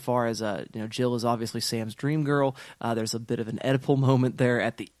 insofar as Jill is obviously Sam's dream girl. There's a bit of an Oedipal moment there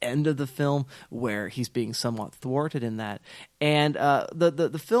at the end of the film where he's being somewhat thwarted in that. And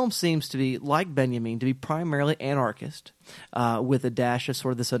the film seems to be, like Benjamin, to be primarily anarchist. with a dash of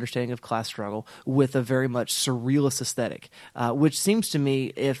sort of this understanding of class struggle, with a very much surrealist aesthetic, which seems to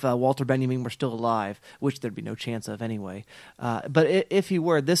me, if Walter Benjamin were still alive, which there'd be no chance of anyway, but if he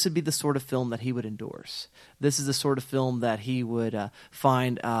were, this would be the sort of film that he would endorse. This is the sort of film that he would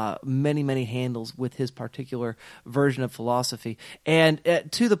find many, many handles with his particular version of philosophy. And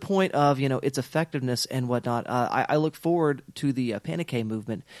to the point of, its effectiveness and whatnot, I look forward to the Panique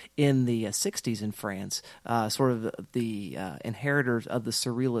movement in the 60s in France, sort of the inheritors of the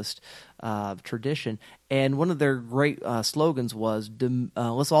surrealist tradition. And one of their great slogans was,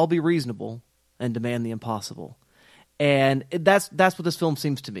 let's all be reasonable and demand the impossible. And that's what this film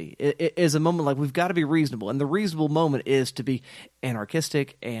seems to me. It is a moment like we've got to be reasonable, and the reasonable moment is to be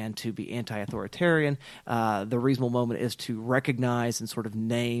anarchistic and to be anti-authoritarian. The reasonable moment is to recognize and sort of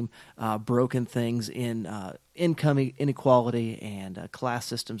name broken things in income inequality and class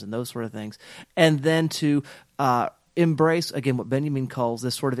systems and those sort of things, and then to embrace, again, what Benjamin calls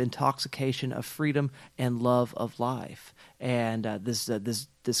this sort of intoxication of freedom and love of life, and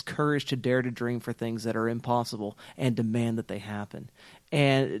this courage to dare to dream for things that are impossible and demand that they happen.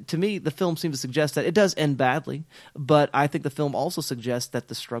 And to me, the film seems to suggest that it does end badly, but I think the film also suggests that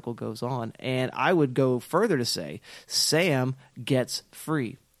the struggle goes on. And I would go further to say Sam gets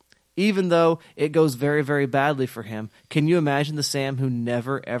free. Even though it goes very, very badly for him, can you imagine the Sam who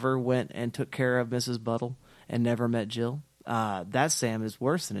never, ever went and took care of Mrs. Buttle and never met Jill? That Sam is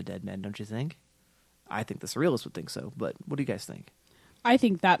worse than a dead man, don't you think? I think the surrealists would think so, but what do you guys think? I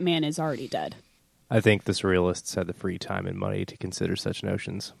think that man is already dead. I think the surrealists had the free time and money to consider such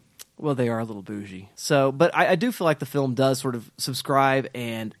notions. Well, they are a little bougie. So, but I do feel like the film does sort of subscribe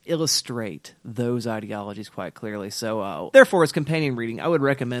and illustrate those ideologies quite clearly. So, therefore, as companion reading, I would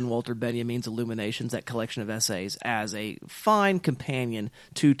recommend Walter Benjamin's Illuminations, that collection of essays, as a fine companion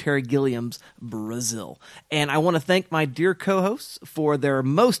to Terry Gilliam's Brazil. And I want to thank my dear co-hosts for their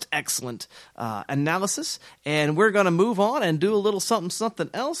most excellent analysis. And we're going to move on and do a little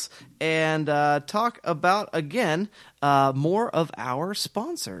something else and talk about, again, more of our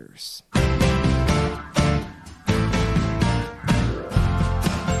sponsors.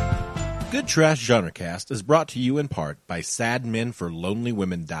 Good Trash Genrecast is brought to you in part by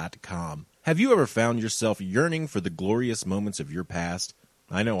SadMenForLonelyWomen.com. Have you ever found yourself yearning for the glorious moments of your past?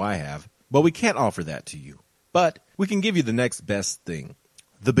 I know I have. Well, we can't offer that to you. But we can give you the next best thing.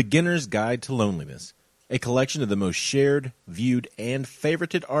 The Beginner's Guide to Loneliness. A collection of the most shared, viewed, and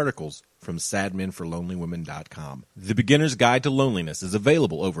favorited articles from SadMenForLonelyWomen.com. The Beginner's Guide to Loneliness is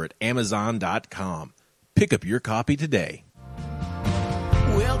available over at Amazon.com. Pick up your copy today.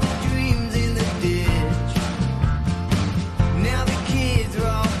 Well, the dreams in the ditch. Now the kids are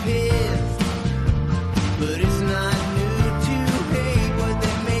all pissed. But it's not new to hate what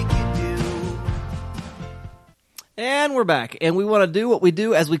they make you do. And we're back, and we want to do what we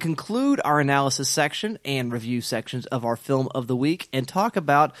do as we conclude our analysis section and review sections of our film of the week and talk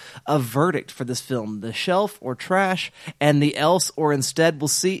about a verdict for this film, the shelf or trash, and the else or instead. We'll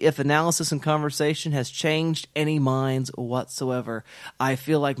see if analysis and conversation has changed any minds whatsoever. I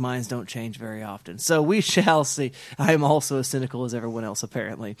feel like minds don't change very often, so we shall see. I am also as cynical as everyone else,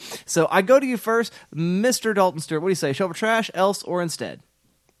 apparently. So I go to you first, Mr. Dalton Stewart. What do you say, shelf or trash, else or instead?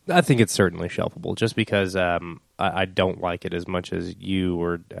 I think it's certainly shelfable. Just because I don't like it as much as you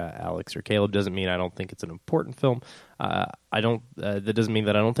or Alex or Caleb doesn't mean I don't think it's an important film. That doesn't mean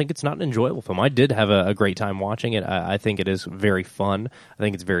that I don't think it's not an enjoyable film. I did have a great time watching it. I think it is very fun. I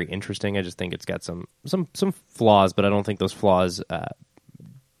think it's very interesting. I just think it's got some flaws, but I don't think those flaws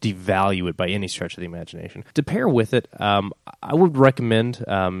devalue it by any stretch of the imagination. To pair with it, I would recommend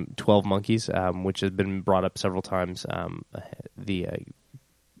 12 Monkeys, which has been brought up several times. The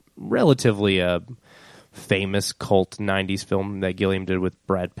relatively famous cult 90s film that Gilliam did with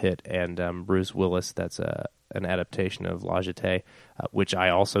Brad Pitt and Bruce Willis. That's an adaptation of La Jetée, which I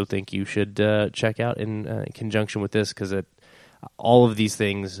also think you should check out in conjunction with this, because all of these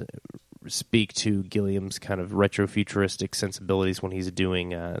things speak to Gilliam's kind of retrofuturistic sensibilities when he's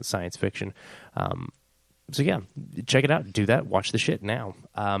doing science fiction. So yeah, check it out. Do that. Watch the shit now.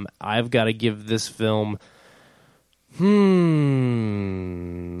 I've got to give this film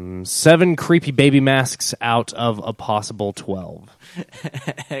 7 creepy baby masks out of a possible 12.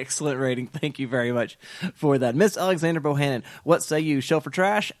 Excellent rating. Thank you very much for that. Miss Alexander Bohannon, what say you, shelf or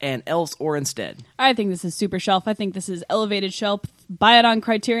trash, and else or instead? I think this is super shelf. I think this is elevated shelf buy it on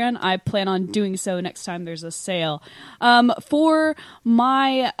Criterion. I plan on doing so next time there's a sale. For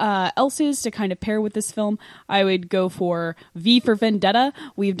my else's to kind of pair with this film, I would go for V for Vendetta.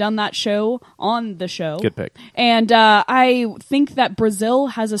 We've done that show on the show. Good pick. And I think that Brazil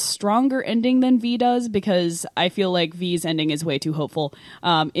has a stronger ending than V does, because I feel like V's ending is way too hopeful,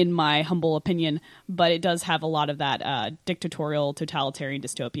 in my humble opinion. But it does have a lot of that dictatorial, totalitarian,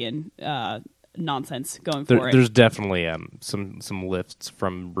 dystopian nonsense going for it. There's definitely some lifts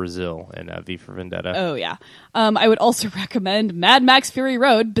from Brazil and V for Vendetta. Oh, yeah. I would also recommend Mad Max Fury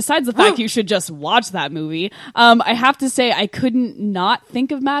Road, besides the fact you should just watch that movie. I have to say, I couldn't not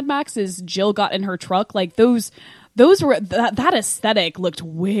think of Mad Max as Jill got in her truck. Like, those were that aesthetic looked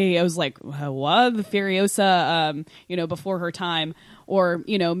way. I was like, what? The Furiosa, before her time, or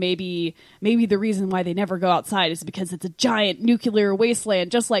maybe the reason why they never go outside is because it's a giant nuclear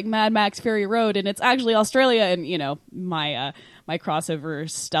wasteland, just like Mad Max Fury Road, and it's actually Australia. And my crossover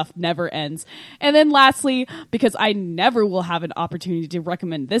stuff never ends. And then lastly, because I never will have an opportunity to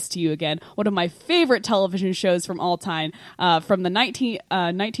recommend this to you again, one of my favorite television shows from all time, from the 1960s,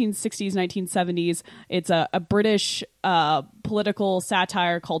 1970s. It's a British political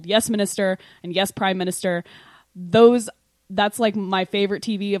satire called Yes Minister and Yes Prime Minister. That's like my favorite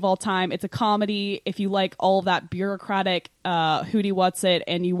TV of all time. It's a comedy. If you like all of that bureaucratic hooty what's it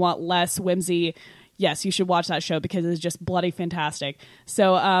and you want less whimsy, yes, you should watch that show because it's just bloody fantastic.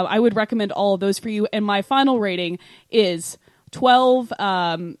 So I would recommend all of those for you. And my final rating is 12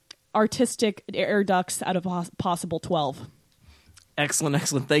 artistic air ducts out of possible 12. Excellent.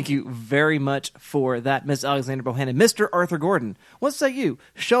 Thank you very much for that, Ms. Alexander Bohannon. Mr. Arthur Gordon, what say you?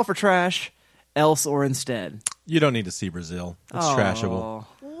 Shelf or trash, else or instead? You don't need to see Brazil. It's trashable.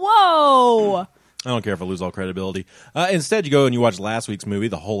 Whoa! I don't care if I lose all credibility. Instead, you go and you watch last week's movie,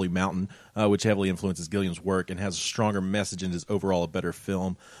 The Holy Mountain, which heavily influences Gilliam's work and has a stronger message and is overall a better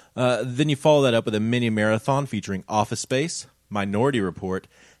film. Then you follow that up with a mini marathon featuring Office Space, Minority Report,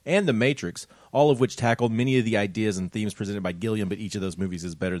 and The Matrix, all of which tackled many of the ideas and themes presented by Gilliam, but each of those movies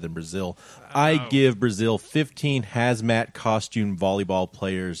is better than Brazil. I give Brazil 15 hazmat costume volleyball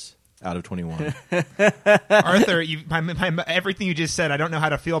players out of 21. Arthur, everything you just said, I don't know how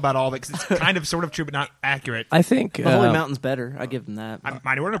to feel about all of it because it's kind of sort of true but not accurate. I think The Holy Mountain's better. I give them that.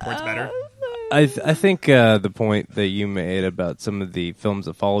 Minority Report's better. I think the point that you made about some of the films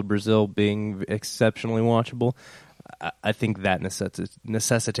that followed Brazil being exceptionally watchable, I think that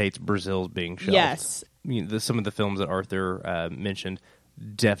necessitates Brazil's being shelved. Yes. Some of the films that Arthur mentioned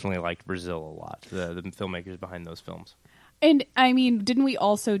definitely liked Brazil a lot, the filmmakers behind those films. And, I mean, didn't we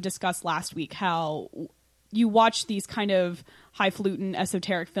also discuss last week how you watch these kind of highfalutin,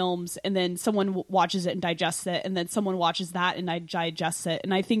 esoteric films, and then someone watches it and digests it, and then someone watches that and digests it.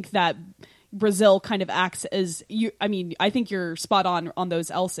 And I think that Brazil kind of acts as I think you're spot on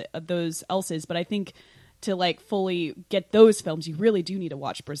those else's, but I think to like fully get those films, you really do need to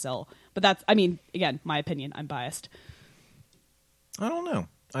watch Brazil. But that's, again, my opinion. I'm biased. I don't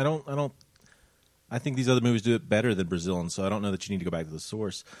know. I think these other movies do it better than Brazil, and so I don't know that you need to go back to the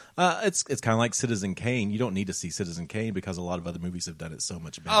source. It's kind of like Citizen Kane. You don't need to see Citizen Kane because a lot of other movies have done it so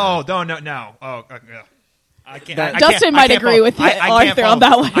much better. Oh, no. Oh, yeah. I can't. Dustin might agree with you, Arthur, on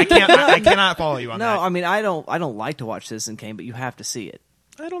that one. I cannot follow you on that. No, I don't like to watch Citizen Kane, but you have to see it.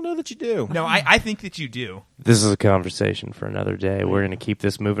 I don't know that you do. No, I think that you do. This is a conversation for another day. We're going to keep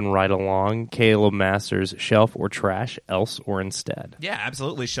this moving right along. Caleb Masters, shelf or trash, else or instead? Yeah,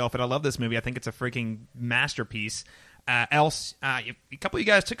 absolutely shelf it. I love this movie. I think it's a freaking masterpiece. Else, a couple of you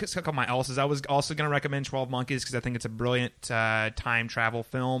guys took a couple of my else's. I was also going to recommend 12 Monkeys because I think it's a brilliant time travel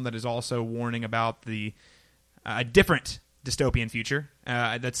film that is also warning about the different dystopian future.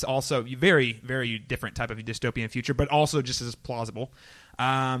 That's also very, very different type of dystopian future, but also just as plausible.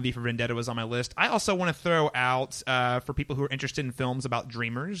 V for Vendetta was on my list. I also want to throw out, for people who are interested in films about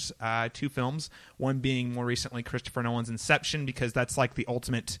dreamers, 2 films. One being more recently Christopher Nolan's Inception, because that's like the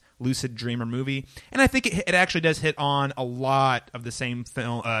ultimate lucid dreamer movie. And I think it actually does hit on a lot of the same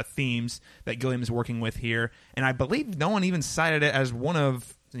film themes that Gilliam is working with here. And I believe Nolan even cited it as one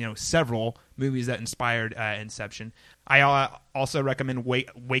of several movies that inspired Inception. I also recommend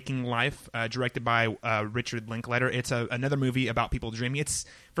Waking Life, directed by Richard Linklater. It's another movie about people dreaming. It's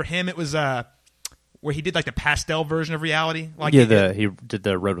for him. It was where he did like the pastel version of reality. Like he did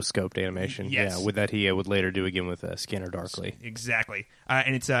the rotoscoped animation. Yes. Yeah, with that he would later do again with Scanner Darkly. Exactly,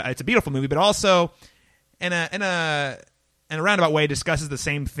 and it's a beautiful movie, but also in a roundabout way discusses the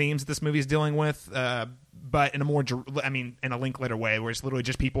same themes that this movie is dealing with. but in a more, in a Linklater way, where it's literally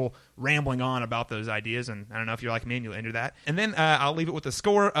just people rambling on about those ideas. And I don't know if you're like me and you'll enter that. And then I'll leave it with a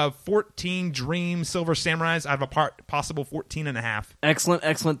score of 14 Dream Silver Samurais out of a possible 14.5. Excellent,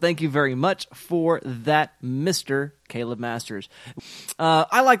 excellent. Thank you very much for that, Mr. Caleb Masters.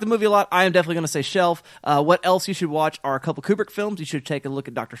 I like the movie a lot. I am definitely going to say shelf. What else you should watch are a couple Kubrick films. You should take a look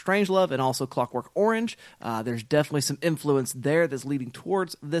at Dr. Strangelove and also Clockwork Orange. There's definitely some influence there that's leading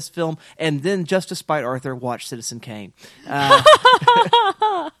towards this film. And then, just to spite Arthur, watch Citizen Kane.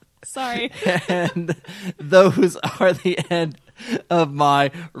 Sorry. And those are the end of my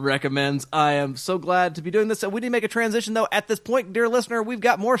recommends. I am so glad to be doing this. So we need to make a transition, though. At this point, dear listener, we've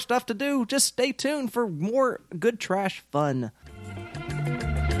got more stuff to do. Just stay tuned for more Good Trash fun.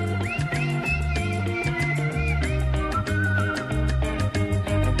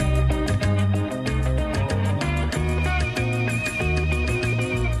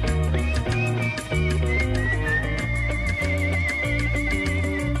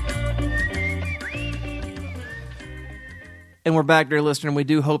 And we're back, dear listener, and we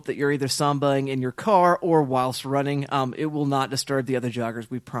do hope that you're either sambaing in your car or whilst running. It will not disturb the other joggers,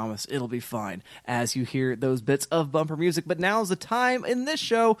 we promise. It'll be fine as you hear those bits of bumper music. But now's the time in this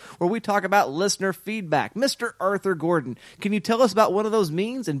show where we talk about listener feedback. Mr. Arthur Gordon, can you tell us about one of those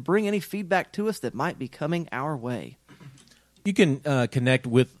means and bring any feedback to us that might be coming our way? You can connect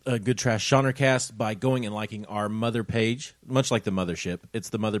with Good Trash Genrecast by going and liking our mother page, much like the mothership. It's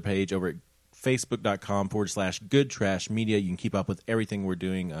the mother page over at Facebook.com/Good Trash Media. You can keep up with everything we're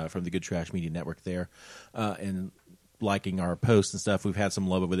doing from the Good Trash Media Network there. And liking our posts and stuff. We've had some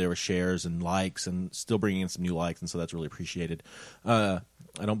love over there with shares and likes and still bringing in some new likes, and so that's really appreciated. I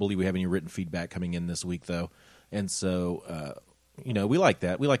don't believe we have any written feedback coming in this week, though. And so, we like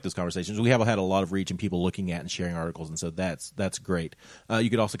that. We like those conversations. We have had a lot of reach and people looking at and sharing articles, and so that's great. You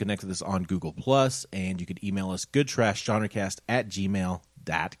could also connect with us on Google+, and you could email us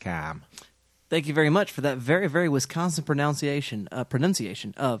goodtrashgenrecast@gmail.com. Thank you very much for that very, very Wisconsin pronunciation of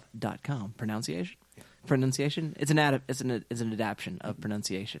 .com. Pronunciation? It's an adaptation of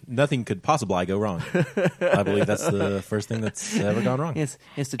pronunciation. Nothing could possibly go wrong. I believe that's the first thing that's ever gone wrong. It's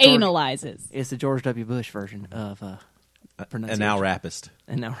the Analyzes. It's the George W. Bush version of pronunciation. An now rapist.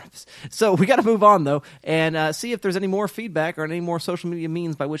 So we got to move on, though, and see if there's any more feedback or any more social media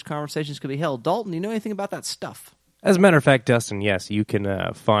means by which conversations could be held. Dalton, you know anything about that stuff? As a matter of fact, Dustin, yes, you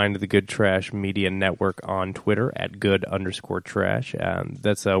can find the Good Trash Media Network on Twitter at good_trash.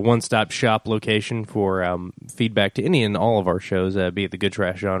 That's a one-stop shop location for feedback to any and all of our shows, be it the Good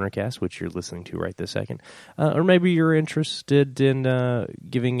Trash Genrecast, which you're listening to right this second, or maybe you're interested in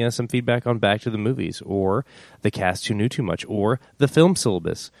giving some feedback on Back to the Movies, or The Cast Who Knew Too Much, or The Film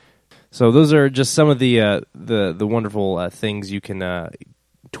Syllabus. So those are just some of the wonderful things you can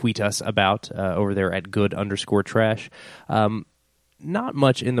tweet us about over there at good_trash. Not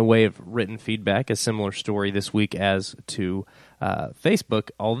much in the way of written feedback, a similar story this week as to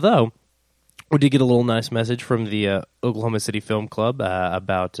Facebook, although we did get a little nice message from the Oklahoma City Film Club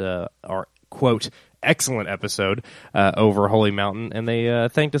about our, quote, excellent episode over Holy Mountain, and they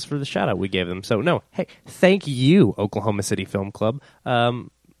thanked us for the shout-out we gave them. So, no, hey, thank you, Oklahoma City Film Club.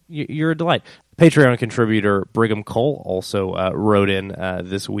 You're a delight. Patreon contributor Brigham Cole also wrote in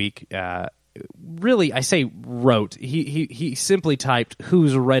this week. Really, I say wrote. He simply typed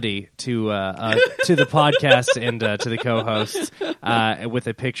 "Who's ready" to the podcast and to the co-hosts with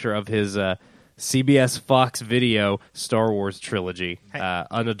a picture of his CBS Fox Video Star Wars trilogy,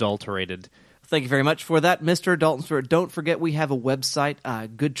 unadulterated. Thank you very much for that, Mr. Dalton Stewart. Don't forget we have a website,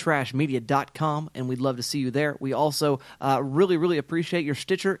 goodtrashmedia.com, and we'd love to see you there. We also really, really appreciate your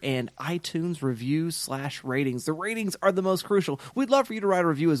Stitcher and iTunes reviews / ratings. The ratings are the most crucial. We'd love for you to write a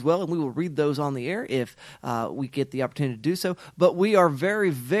review as well, and we will read those on the air if we get the opportunity to do so. But we are very,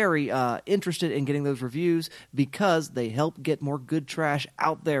 very interested in getting those reviews because they help get more good trash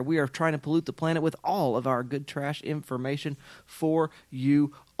out there. We are trying to pollute the planet with all of our good trash information for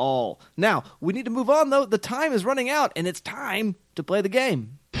you all. Now, we need to move on, though. The time is running out, and it's time to play the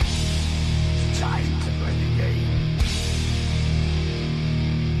game. Time to play the game.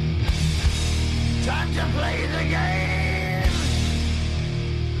 Time to play the game.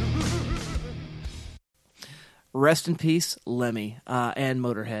 Rest in peace, Lemmy and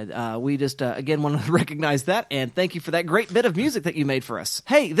Motorhead. We just, again, want to recognize that, and thank you for that great bit of music that you made for us.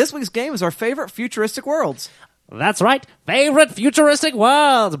 Hey, this week's game is our favorite futuristic worlds. That's right. Favorite futuristic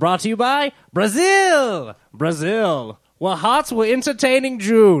worlds brought to you by Brazil. Brazil, where hearts were entertaining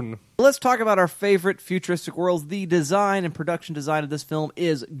June. Let's talk about our favorite futuristic worlds. The design and production design of this film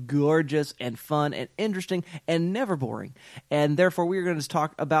is gorgeous and fun and interesting and never boring. And therefore, we're going to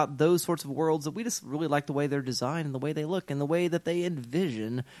talk about those sorts of worlds that we just really like the way they're designed and the way they look and the way that they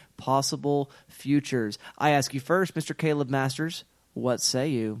envision possible futures. I ask you first, Mr. Caleb Masters, what say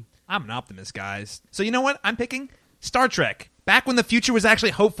you? I'm an optimist, guys. So you know what? I'm picking Star Trek. Back when the future was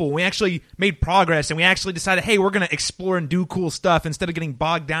actually hopeful, we actually made progress, and we actually decided, hey, we're going to explore and do cool stuff instead of getting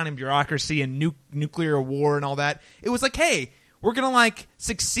bogged down in bureaucracy and nuclear war and all that. It was like, hey, we're going to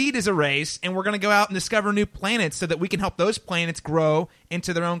succeed as a race, and we're going to go out and discover new planets so that we can help those planets grow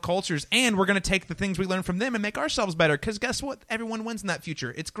into their own cultures, and we're going to take the things we learn from them and make ourselves better, because guess what? Everyone wins in that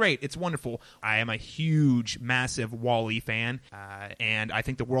future. It's great. It's wonderful. I am a huge, massive WALL-E fan, and I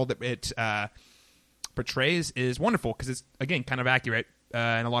think the world that it portrays is wonderful because it's, again, kind of accurate in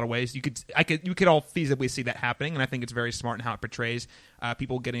a lot of ways. You could all feasibly see that happening, and I think it's very smart in how it portrays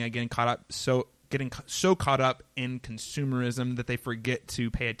people getting caught up in consumerism that they forget to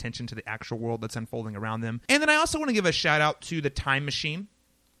pay attention to the actual world that's unfolding around them. And then I also want to give a shout out to The Time Machine,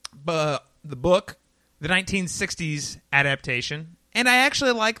 but the book, the 1960s adaptation. And I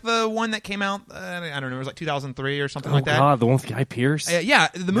actually like the one that came out, I don't know, it was 2003 or something like that. Oh, God, the one with Guy Pearce? Yeah,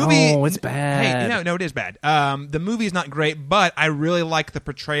 the movie... No, it's bad. Hey, no, it is bad. The movie's not great, but I really like the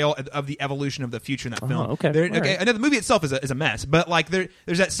portrayal of the evolution of the future in that film. Okay. Okay. Right. I know the movie itself is a mess, but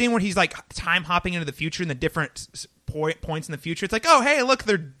there's that scene where he's time hopping into the future and the different points in the future. It's like, oh, hey, look,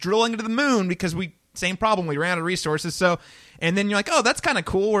 they're drilling into the moon because same problem, we ran out of resources. So, and then you're like, oh, that's kind of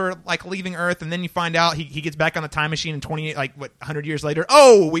cool. We're leaving Earth, and then you find out he gets back on the time machine in 100 years later.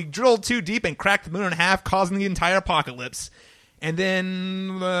 Oh, we drilled too deep and cracked the moon in half, causing the entire apocalypse. And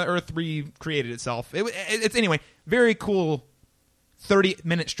then Earth recreated itself. It's anyway, very cool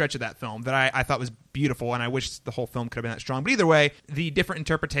 30-minute stretch of that film that I thought was beautiful, and I wish the whole film could have been that strong. But either way, the different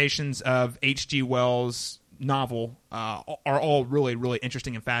interpretations of H.G. Wells' novel are all really, really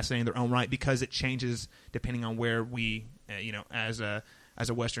interesting and fascinating in their own right because it changes depending on where we, as a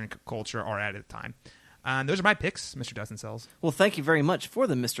Western culture are at the time. Those are my picks, Mr. Dustin Sells. Well, thank you very much for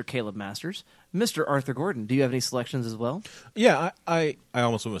them, Mr. Caleb Masters. Mr. Arthur Gordon, do you have any selections as well? Yeah, I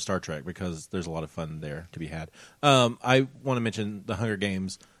almost went with Star Trek because there's a lot of fun there to be had. I want to mention The Hunger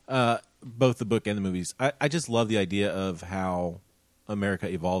Games, both the book and the movies. I just love the idea of how America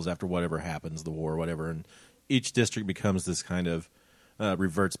evolves after whatever happens, the war or whatever, and each district becomes this kind of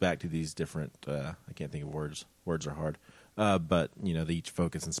reverts back to these different I can't think of words are hard, but they each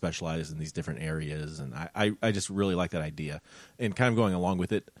focus and specialize in these different areas, and I just really like that idea. And kind of going along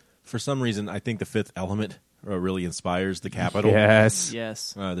with it, for some reason I think The Fifth Element really inspires The Capitol.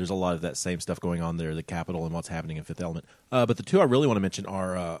 Yes. There's a lot of that same stuff going on there, The Capitol and what's happening in Fifth Element. But the two I really want to mention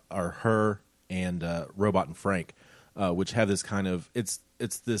are Her and Robot and Frank, which have this kind of it's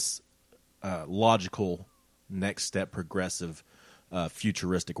this logical next step progressive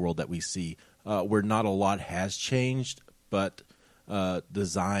futuristic world that we see where not a lot has changed, but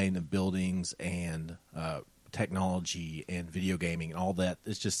design of buildings and technology and video gaming and all that,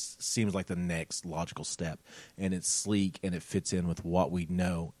 it just seems like the next logical step, and it's sleek and it fits in with what we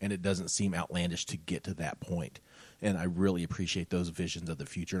know, and it doesn't seem outlandish to get to that point. And I really appreciate those visions of the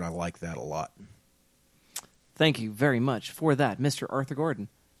future, and I like that a lot. Thank you very much for that, Mr. Arthur Gordon.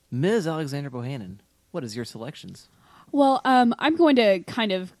 Ms. Alexander Bohannon, what is your selections? Well, I'm going to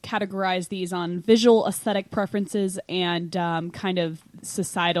kind of categorize these on visual aesthetic preferences and kind of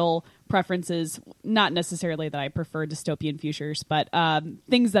societal preferences. Not necessarily that I prefer dystopian futures, but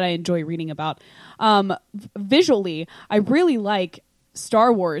things that I enjoy reading about. Visually, I really like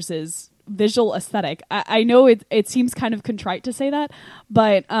Star Wars' visual aesthetic. I know it seems kind of contrite to say that,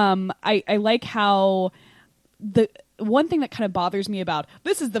 but I like how the one thing that kind of bothers me about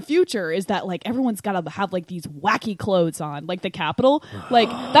this is the future is that everyone's got to have these wacky clothes on, like the Capitol.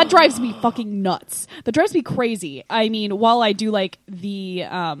 That drives me fucking nuts. That drives me crazy. I mean, while I do like the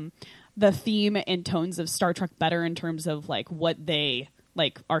theme and tones of Star Trek better in terms of what they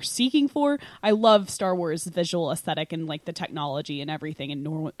are seeking for, I love Star Wars visual aesthetic and the technology and everything,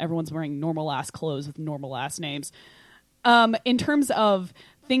 and everyone's wearing normal ass clothes with normal ass names. In terms of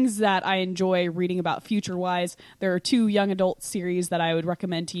things that I enjoy reading about future-wise, there are two young adult series that I would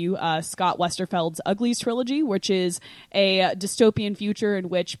recommend to you. Scott Westerfeld's Uglies trilogy, which is a dystopian future in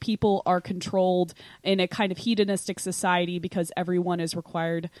which people are controlled in a kind of hedonistic society because everyone is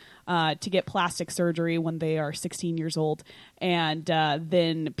required to get plastic surgery when they are 16 years old, and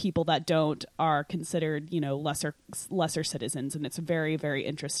then people that don't are considered, lesser citizens, and it's very, very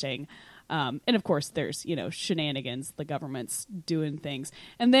interesting. And of course, there's shenanigans, the government's doing things,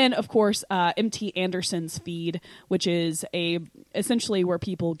 and then of course MT Anderson's feed, which is essentially where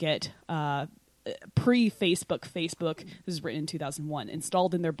people get pre-Facebook. This is written in 2001,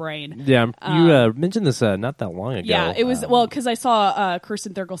 installed in their brain. Yeah, you mentioned this not that long ago. Yeah, it was because I saw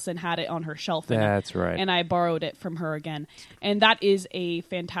Kirsten Thurgelson had it on her shelf. That's right, and I borrowed it from her again, and that is a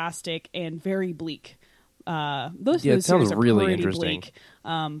fantastic and very bleak. Those it sounds series are really pretty interesting.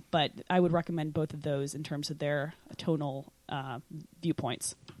 bleak, but I would recommend both of those in terms of their tonal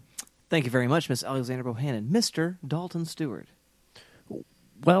viewpoints. Thank you very much, Miss Alexandra Bohannon. Mr. Dalton Stewart.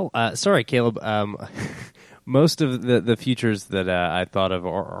 Well, sorry, Caleb. Most of the futures that I thought of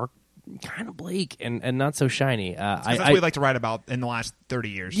are kind of bleak and not so shiny. That's what we like to write about in the last 30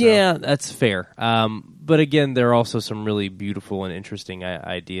 years. So. Yeah, that's fair. But again, there are also some really beautiful and interesting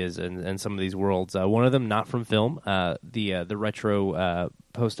ideas in some of these worlds. One of them, not from film, the retro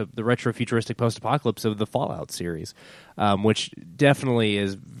futuristic post-apocalypse of the Fallout series, which definitely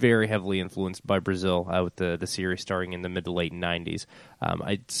is very heavily influenced by Brazil with the series starting in the mid to late 90s.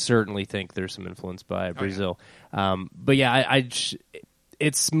 I certainly think there's some influence by Brazil. But yeah,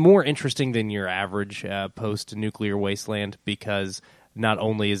 it's more interesting than your average post-nuclear wasteland because not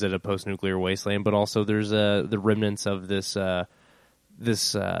only is it a post-nuclear wasteland, but also there's the remnants of this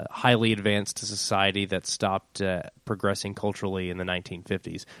highly advanced society that stopped progressing culturally in the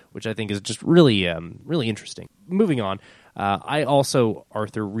 1950s, which I think is just really really interesting. Moving on, I also,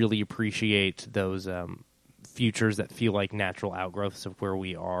 Arthur, really appreciate those futures that feel like natural outgrowths of where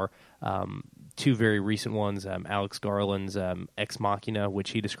we are. Two very recent ones, Alex Garland's Ex Machina,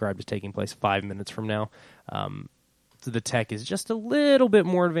 which he described as taking place 5 minutes from now. So the tech is just a little bit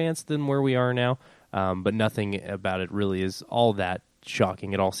more advanced than where we are now, but nothing about it really is all that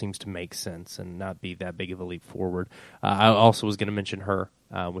shocking. It all seems to make sense and not be that big of a leap forward. I also was going to mention Her,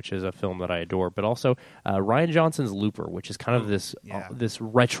 which is a film that I adore, but also Rian Johnson's Looper, which is kind of this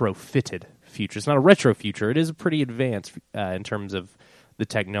retrofitted future. It's not a retro future. It is pretty advanced in terms of the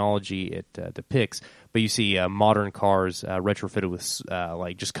technology it depicts, but you see modern cars retrofitted with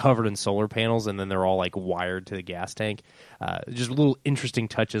like just covered in solar panels, and then they're all like wired to the gas tank. Just little interesting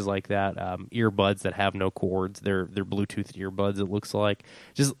touches like that. Earbuds that have no cords; they're Bluetooth earbuds. It looks like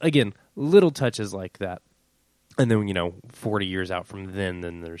just again little touches like that. And then 40 years out from then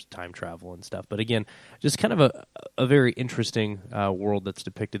there's time travel and stuff. But again, just kind of a very interesting world that's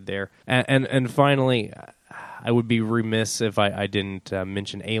depicted there. And finally, I would be remiss if I didn't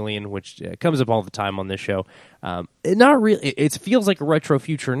mention Alien, which comes up all the time on this show. Not really. It feels like a retro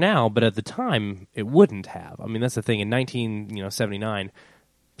future now, but at the time it wouldn't have. I mean, that's the thing. In 1979,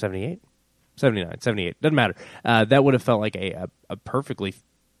 78, 79, 78 doesn't matter. That would have felt like a perfectly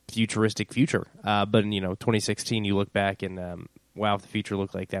futuristic future, but in 2016 you look back and wow, if the future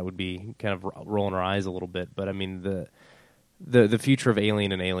looked like that, would be kind of rolling our eyes a little bit. But I mean the future of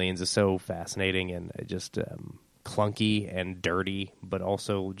Alien and Aliens is so fascinating and just clunky and dirty, but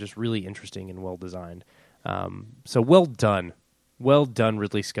also just really interesting and well designed. So well done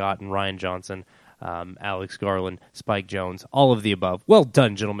Ridley Scott and Rian Johnson, Alex Garland, Spike Jonze, all of the above. Well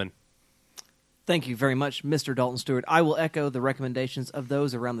done, gentlemen. Thank you very much, Mr. Dalton Stewart. I will echo the recommendations of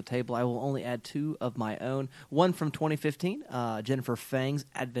those around the table. I will only add two of my own. One from 2015, Jennifer Fang's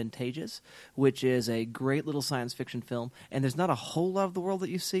Advantageous, which is a great little science fiction film. And there's not a whole lot of the world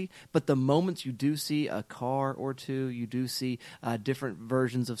that you see, but the moments you do see a car or two, you do see different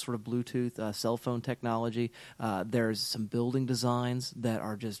versions of sort of Bluetooth, cell phone technology. There's some building designs that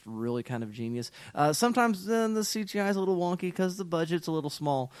are just really kind of genius. Sometimes the CGI is a little wonky because the budget's a little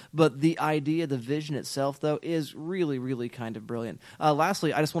small, but the idea, the vision itself, though, is really, really kind of brilliant.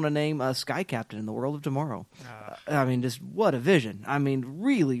 Lastly, I just want to name Sky Captain in the World of Tomorrow. I mean, just what a vision. I mean,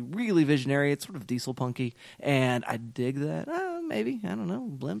 really, really visionary. It's sort of diesel punky, and I dig that. Maybe, I don't know,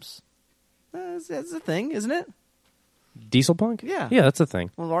 blimps. That's a thing, isn't it? Diesel punk? Yeah. Yeah, that's a thing.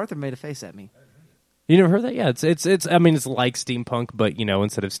 Well, Arthur made a face at me. You never heard that? Yeah, it's. I mean, it's like steampunk, but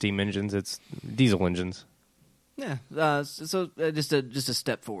instead of steam engines, it's diesel engines. Yeah, so just a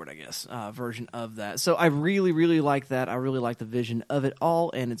step forward, I guess, version of that. So I really, really like that. I really like the vision of it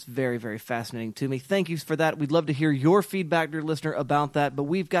all, and it's very, very fascinating to me. Thank you for that. We'd love to hear your feedback, dear listener, about that, but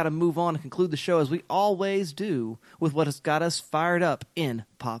we've got to move on and conclude the show, as we always do, with what has got us fired up in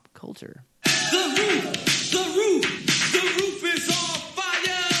pop culture. The roof is on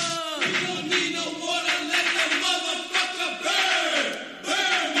fire. We don't need no water, let the motherfucker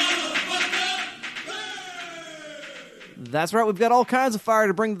burn, motherfucker, burn. That's right. We've got all kinds of fire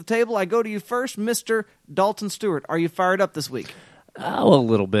to bring to the table. I go to you first, Mr. Dalton Stewart. Are you fired up this week? Oh, a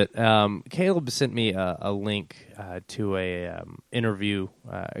little bit. Caleb sent me a link to a interview.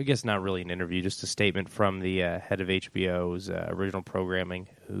 I guess not really an interview, just a statement from the head of HBO's original programming,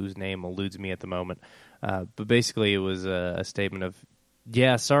 whose name eludes me at the moment. But basically, it was a statement of,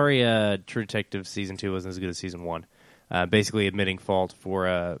 yeah, sorry, True Detective Season 2 wasn't as good as Season 1. Basically admitting fault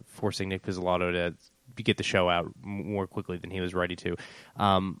for forcing Nick Pizzolatto to get the show out more quickly than he was ready to.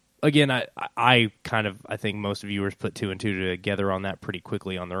 Again, I think most viewers put 2 and 2 together on that pretty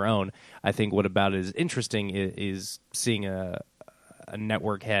quickly on their own. I think what about it is interesting is seeing a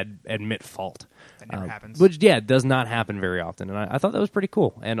network head admit fault. That never happens. Which, does not happen very often. And I thought that was pretty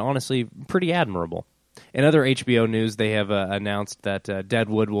cool and honestly pretty admirable. In other HBO news, they have announced that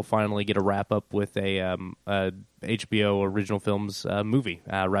Deadwood will finally get a wrap-up with a HBO original films movie,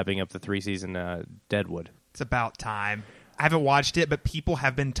 wrapping up the 3-season Deadwood. It's about time. I haven't watched it, but people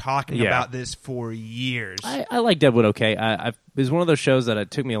have been talking about this for years. I like Deadwood okay. It was one of those shows that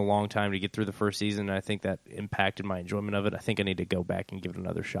it took me a long time to get through the first season, and I think that impacted my enjoyment of it. I think I need to go back and give it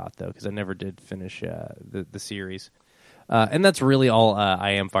another shot, though, because I never did finish the series. And that's really all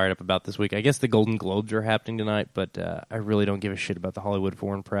I am fired up about this week. I guess the Golden Globes are happening tonight, but I really don't give a shit about the Hollywood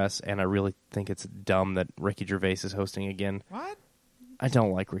Foreign Press, and I really think it's dumb that Ricky Gervais is hosting again. What? I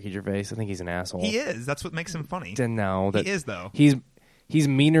don't like Ricky Gervais. I think he's an asshole. He is. That's what makes him funny. No, he is, though. He's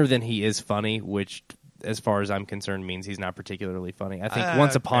meaner than he is funny, which, as far as I'm concerned, means he's not particularly funny. I think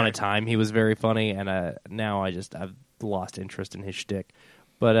once upon a time he was very funny, and now I've lost interest in his shtick.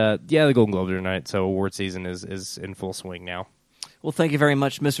 But the Golden Globes are tonight, so award season is in full swing now. Well, thank you very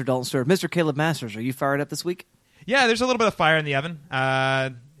much, Mr. Dalton Stewart. Mr. Caleb Masters, are you fired up this week? Yeah, there's a little bit of fire in the oven.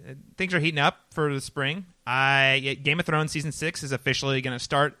 Things are heating up for the spring. Game of Thrones Season 6 is officially going to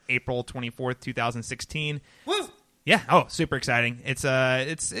start April 24th, 2016. Woo! Yeah. Oh, super exciting. It's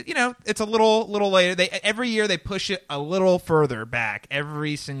a little later. Every year they push it a little further back.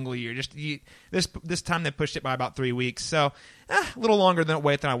 Every single year. This time they pushed it by about 3 weeks. So a little longer than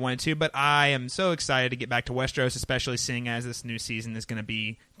I wanted to. But I am so excited to get back to Westeros, especially seeing as this new season is going to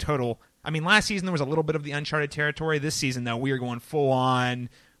be total. I mean, last season there was a little bit of the uncharted territory. This season, though, we are going full on.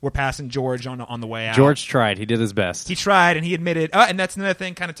 We're passing George on the way out. George tried. He did his best. He tried, and he admitted. And that's another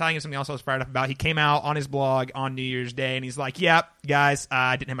thing, kind of tying into something else I was fired up about. He came out on his blog on New Year's Day, and he's like, "Yep, guys,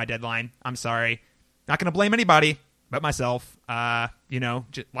 I didn't hit my deadline. I'm sorry. Not going to blame anybody but myself.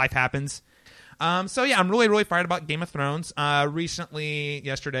 Life happens." So yeah, I'm really, really fired about Game of Thrones. Recently,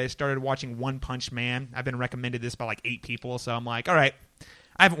 yesterday, started watching One Punch Man. I've been recommended this by like 8 people, so I'm like, all right.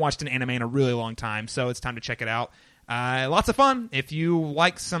 I haven't watched an anime in a really long time, so it's time to check it out. Lots of fun. If you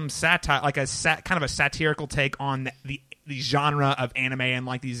like some satire, like kind of a satirical take on the genre of anime and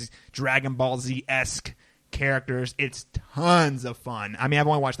like these Dragon Ball Z-esque characters, it's tons of fun. I mean, I've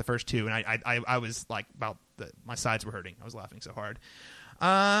only watched the first 2, and I was like my sides were hurting. I was laughing so hard.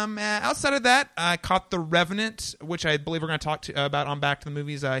 Outside of that, I caught The Revenant, which I believe we're going to talk about on Back to the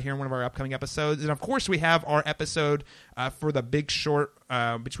Movies here in one of our upcoming episodes. And, of course, we have our episode for The Big Short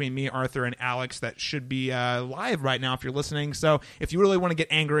between me, Arthur, and Alex that should be live right now if you're listening. So if you really want to get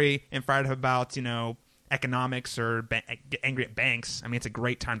angry and fired up about, economics or get angry at banks, I mean, it's a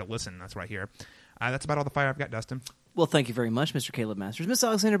great time to listen. That's right here. That's about all the fire I've got, Dustin. Well, thank you very much, Mr. Caleb Masters. Miss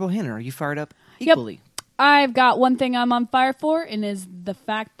Alexander Bohannon, are you fired up equally? Yep. I've got one thing I'm on fire for, and is the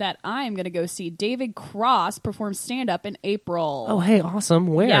fact that I am going to go see David Cross perform stand-up in April. Oh, hey, awesome.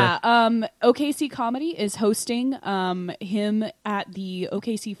 Where? Yeah, OKC Comedy is hosting him at the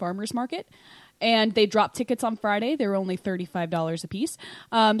OKC Farmers Market, and they dropped tickets on Friday. They were only $35 a piece.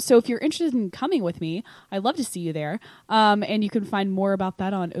 So if you're interested in coming with me, I'd love to see you there, and you can find more about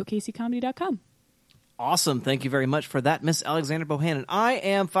that on okccomedy.com. Awesome. Thank you very much for that, Miss Alexander Bohannon. I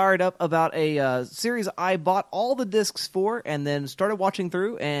am fired up about a series I bought all the discs for and then started watching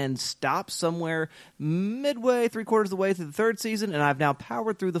through and stopped somewhere midway, 3/4 of the way through the 3rd season, and I've now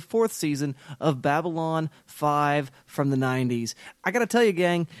powered through the 4th season of Babylon 5 from the 90s. I got to tell you,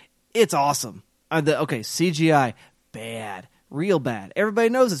 gang, it's awesome. CGI, bad. Real bad. Everybody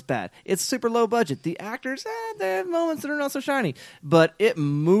knows it's bad. It's super low budget. The actors, they have moments that are not so shiny. But it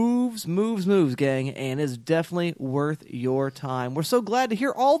moves, gang, and is definitely worth your time. We're so glad to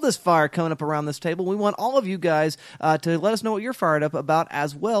hear all this fire coming up around this table. We want all of you guys to let us know what you're fired up about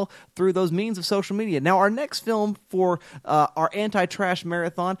as well through those means of social media. Now, our next film for our anti-trash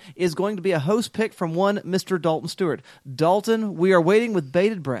marathon is going to be a host pick from one Mr. Dalton Stewart. Dalton, we are waiting with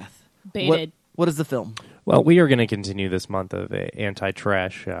bated breath. What is the film? Well, we are going to continue this month of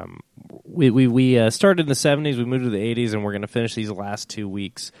anti-trash. We started in the 70s, we moved to the 80s, and we're going to finish these last 2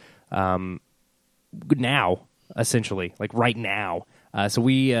 weeks now, essentially, like right now. So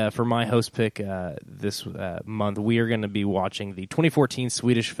we, for my host pick this month, we are going to be watching the 2014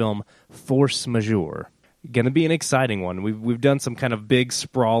 Swedish film Force Majeure. Going to be an exciting one. We've done some kind of big,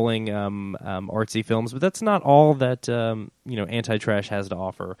 sprawling, artsy films, but that's not all that Anti-Trash has to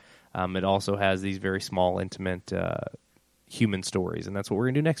offer. It also has these very small, intimate human stories, and that's what we're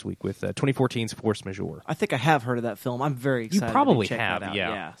going to do next week with 2014's Force Majeure. I think I have heard of that film. I'm very excited. probably to check have, that out.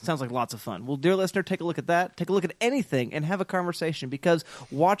 yeah. Sounds like lots of fun. Well, dear listener, take a look at that. Take a look at anything and have a conversation, because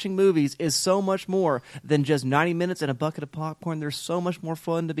watching movies is so much more than just 90 minutes and a bucket of popcorn. There's so much more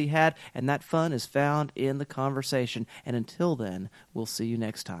fun to be had, and that fun is found in the conversation. And until then, we'll see you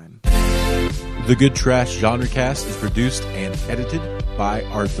next time. The Good Trash Genrecast is produced and edited by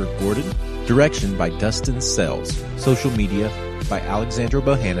Arthur Gordon. Direction by Dustin Sells. Social media by Alexandra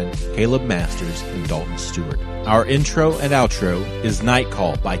Bohannon, Caleb Masters, and Dalton Stewart. Our intro and outro is Night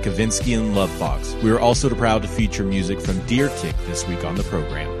Call by Kavinsky and Lovefox. We are also proud to feature music from Deer Tick this week on the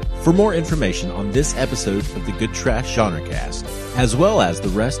program. For more information on this episode of the Good Trash Genrecast, as well as the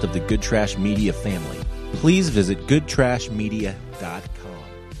rest of the Good Trash Media family, please visit goodtrashmedia.com.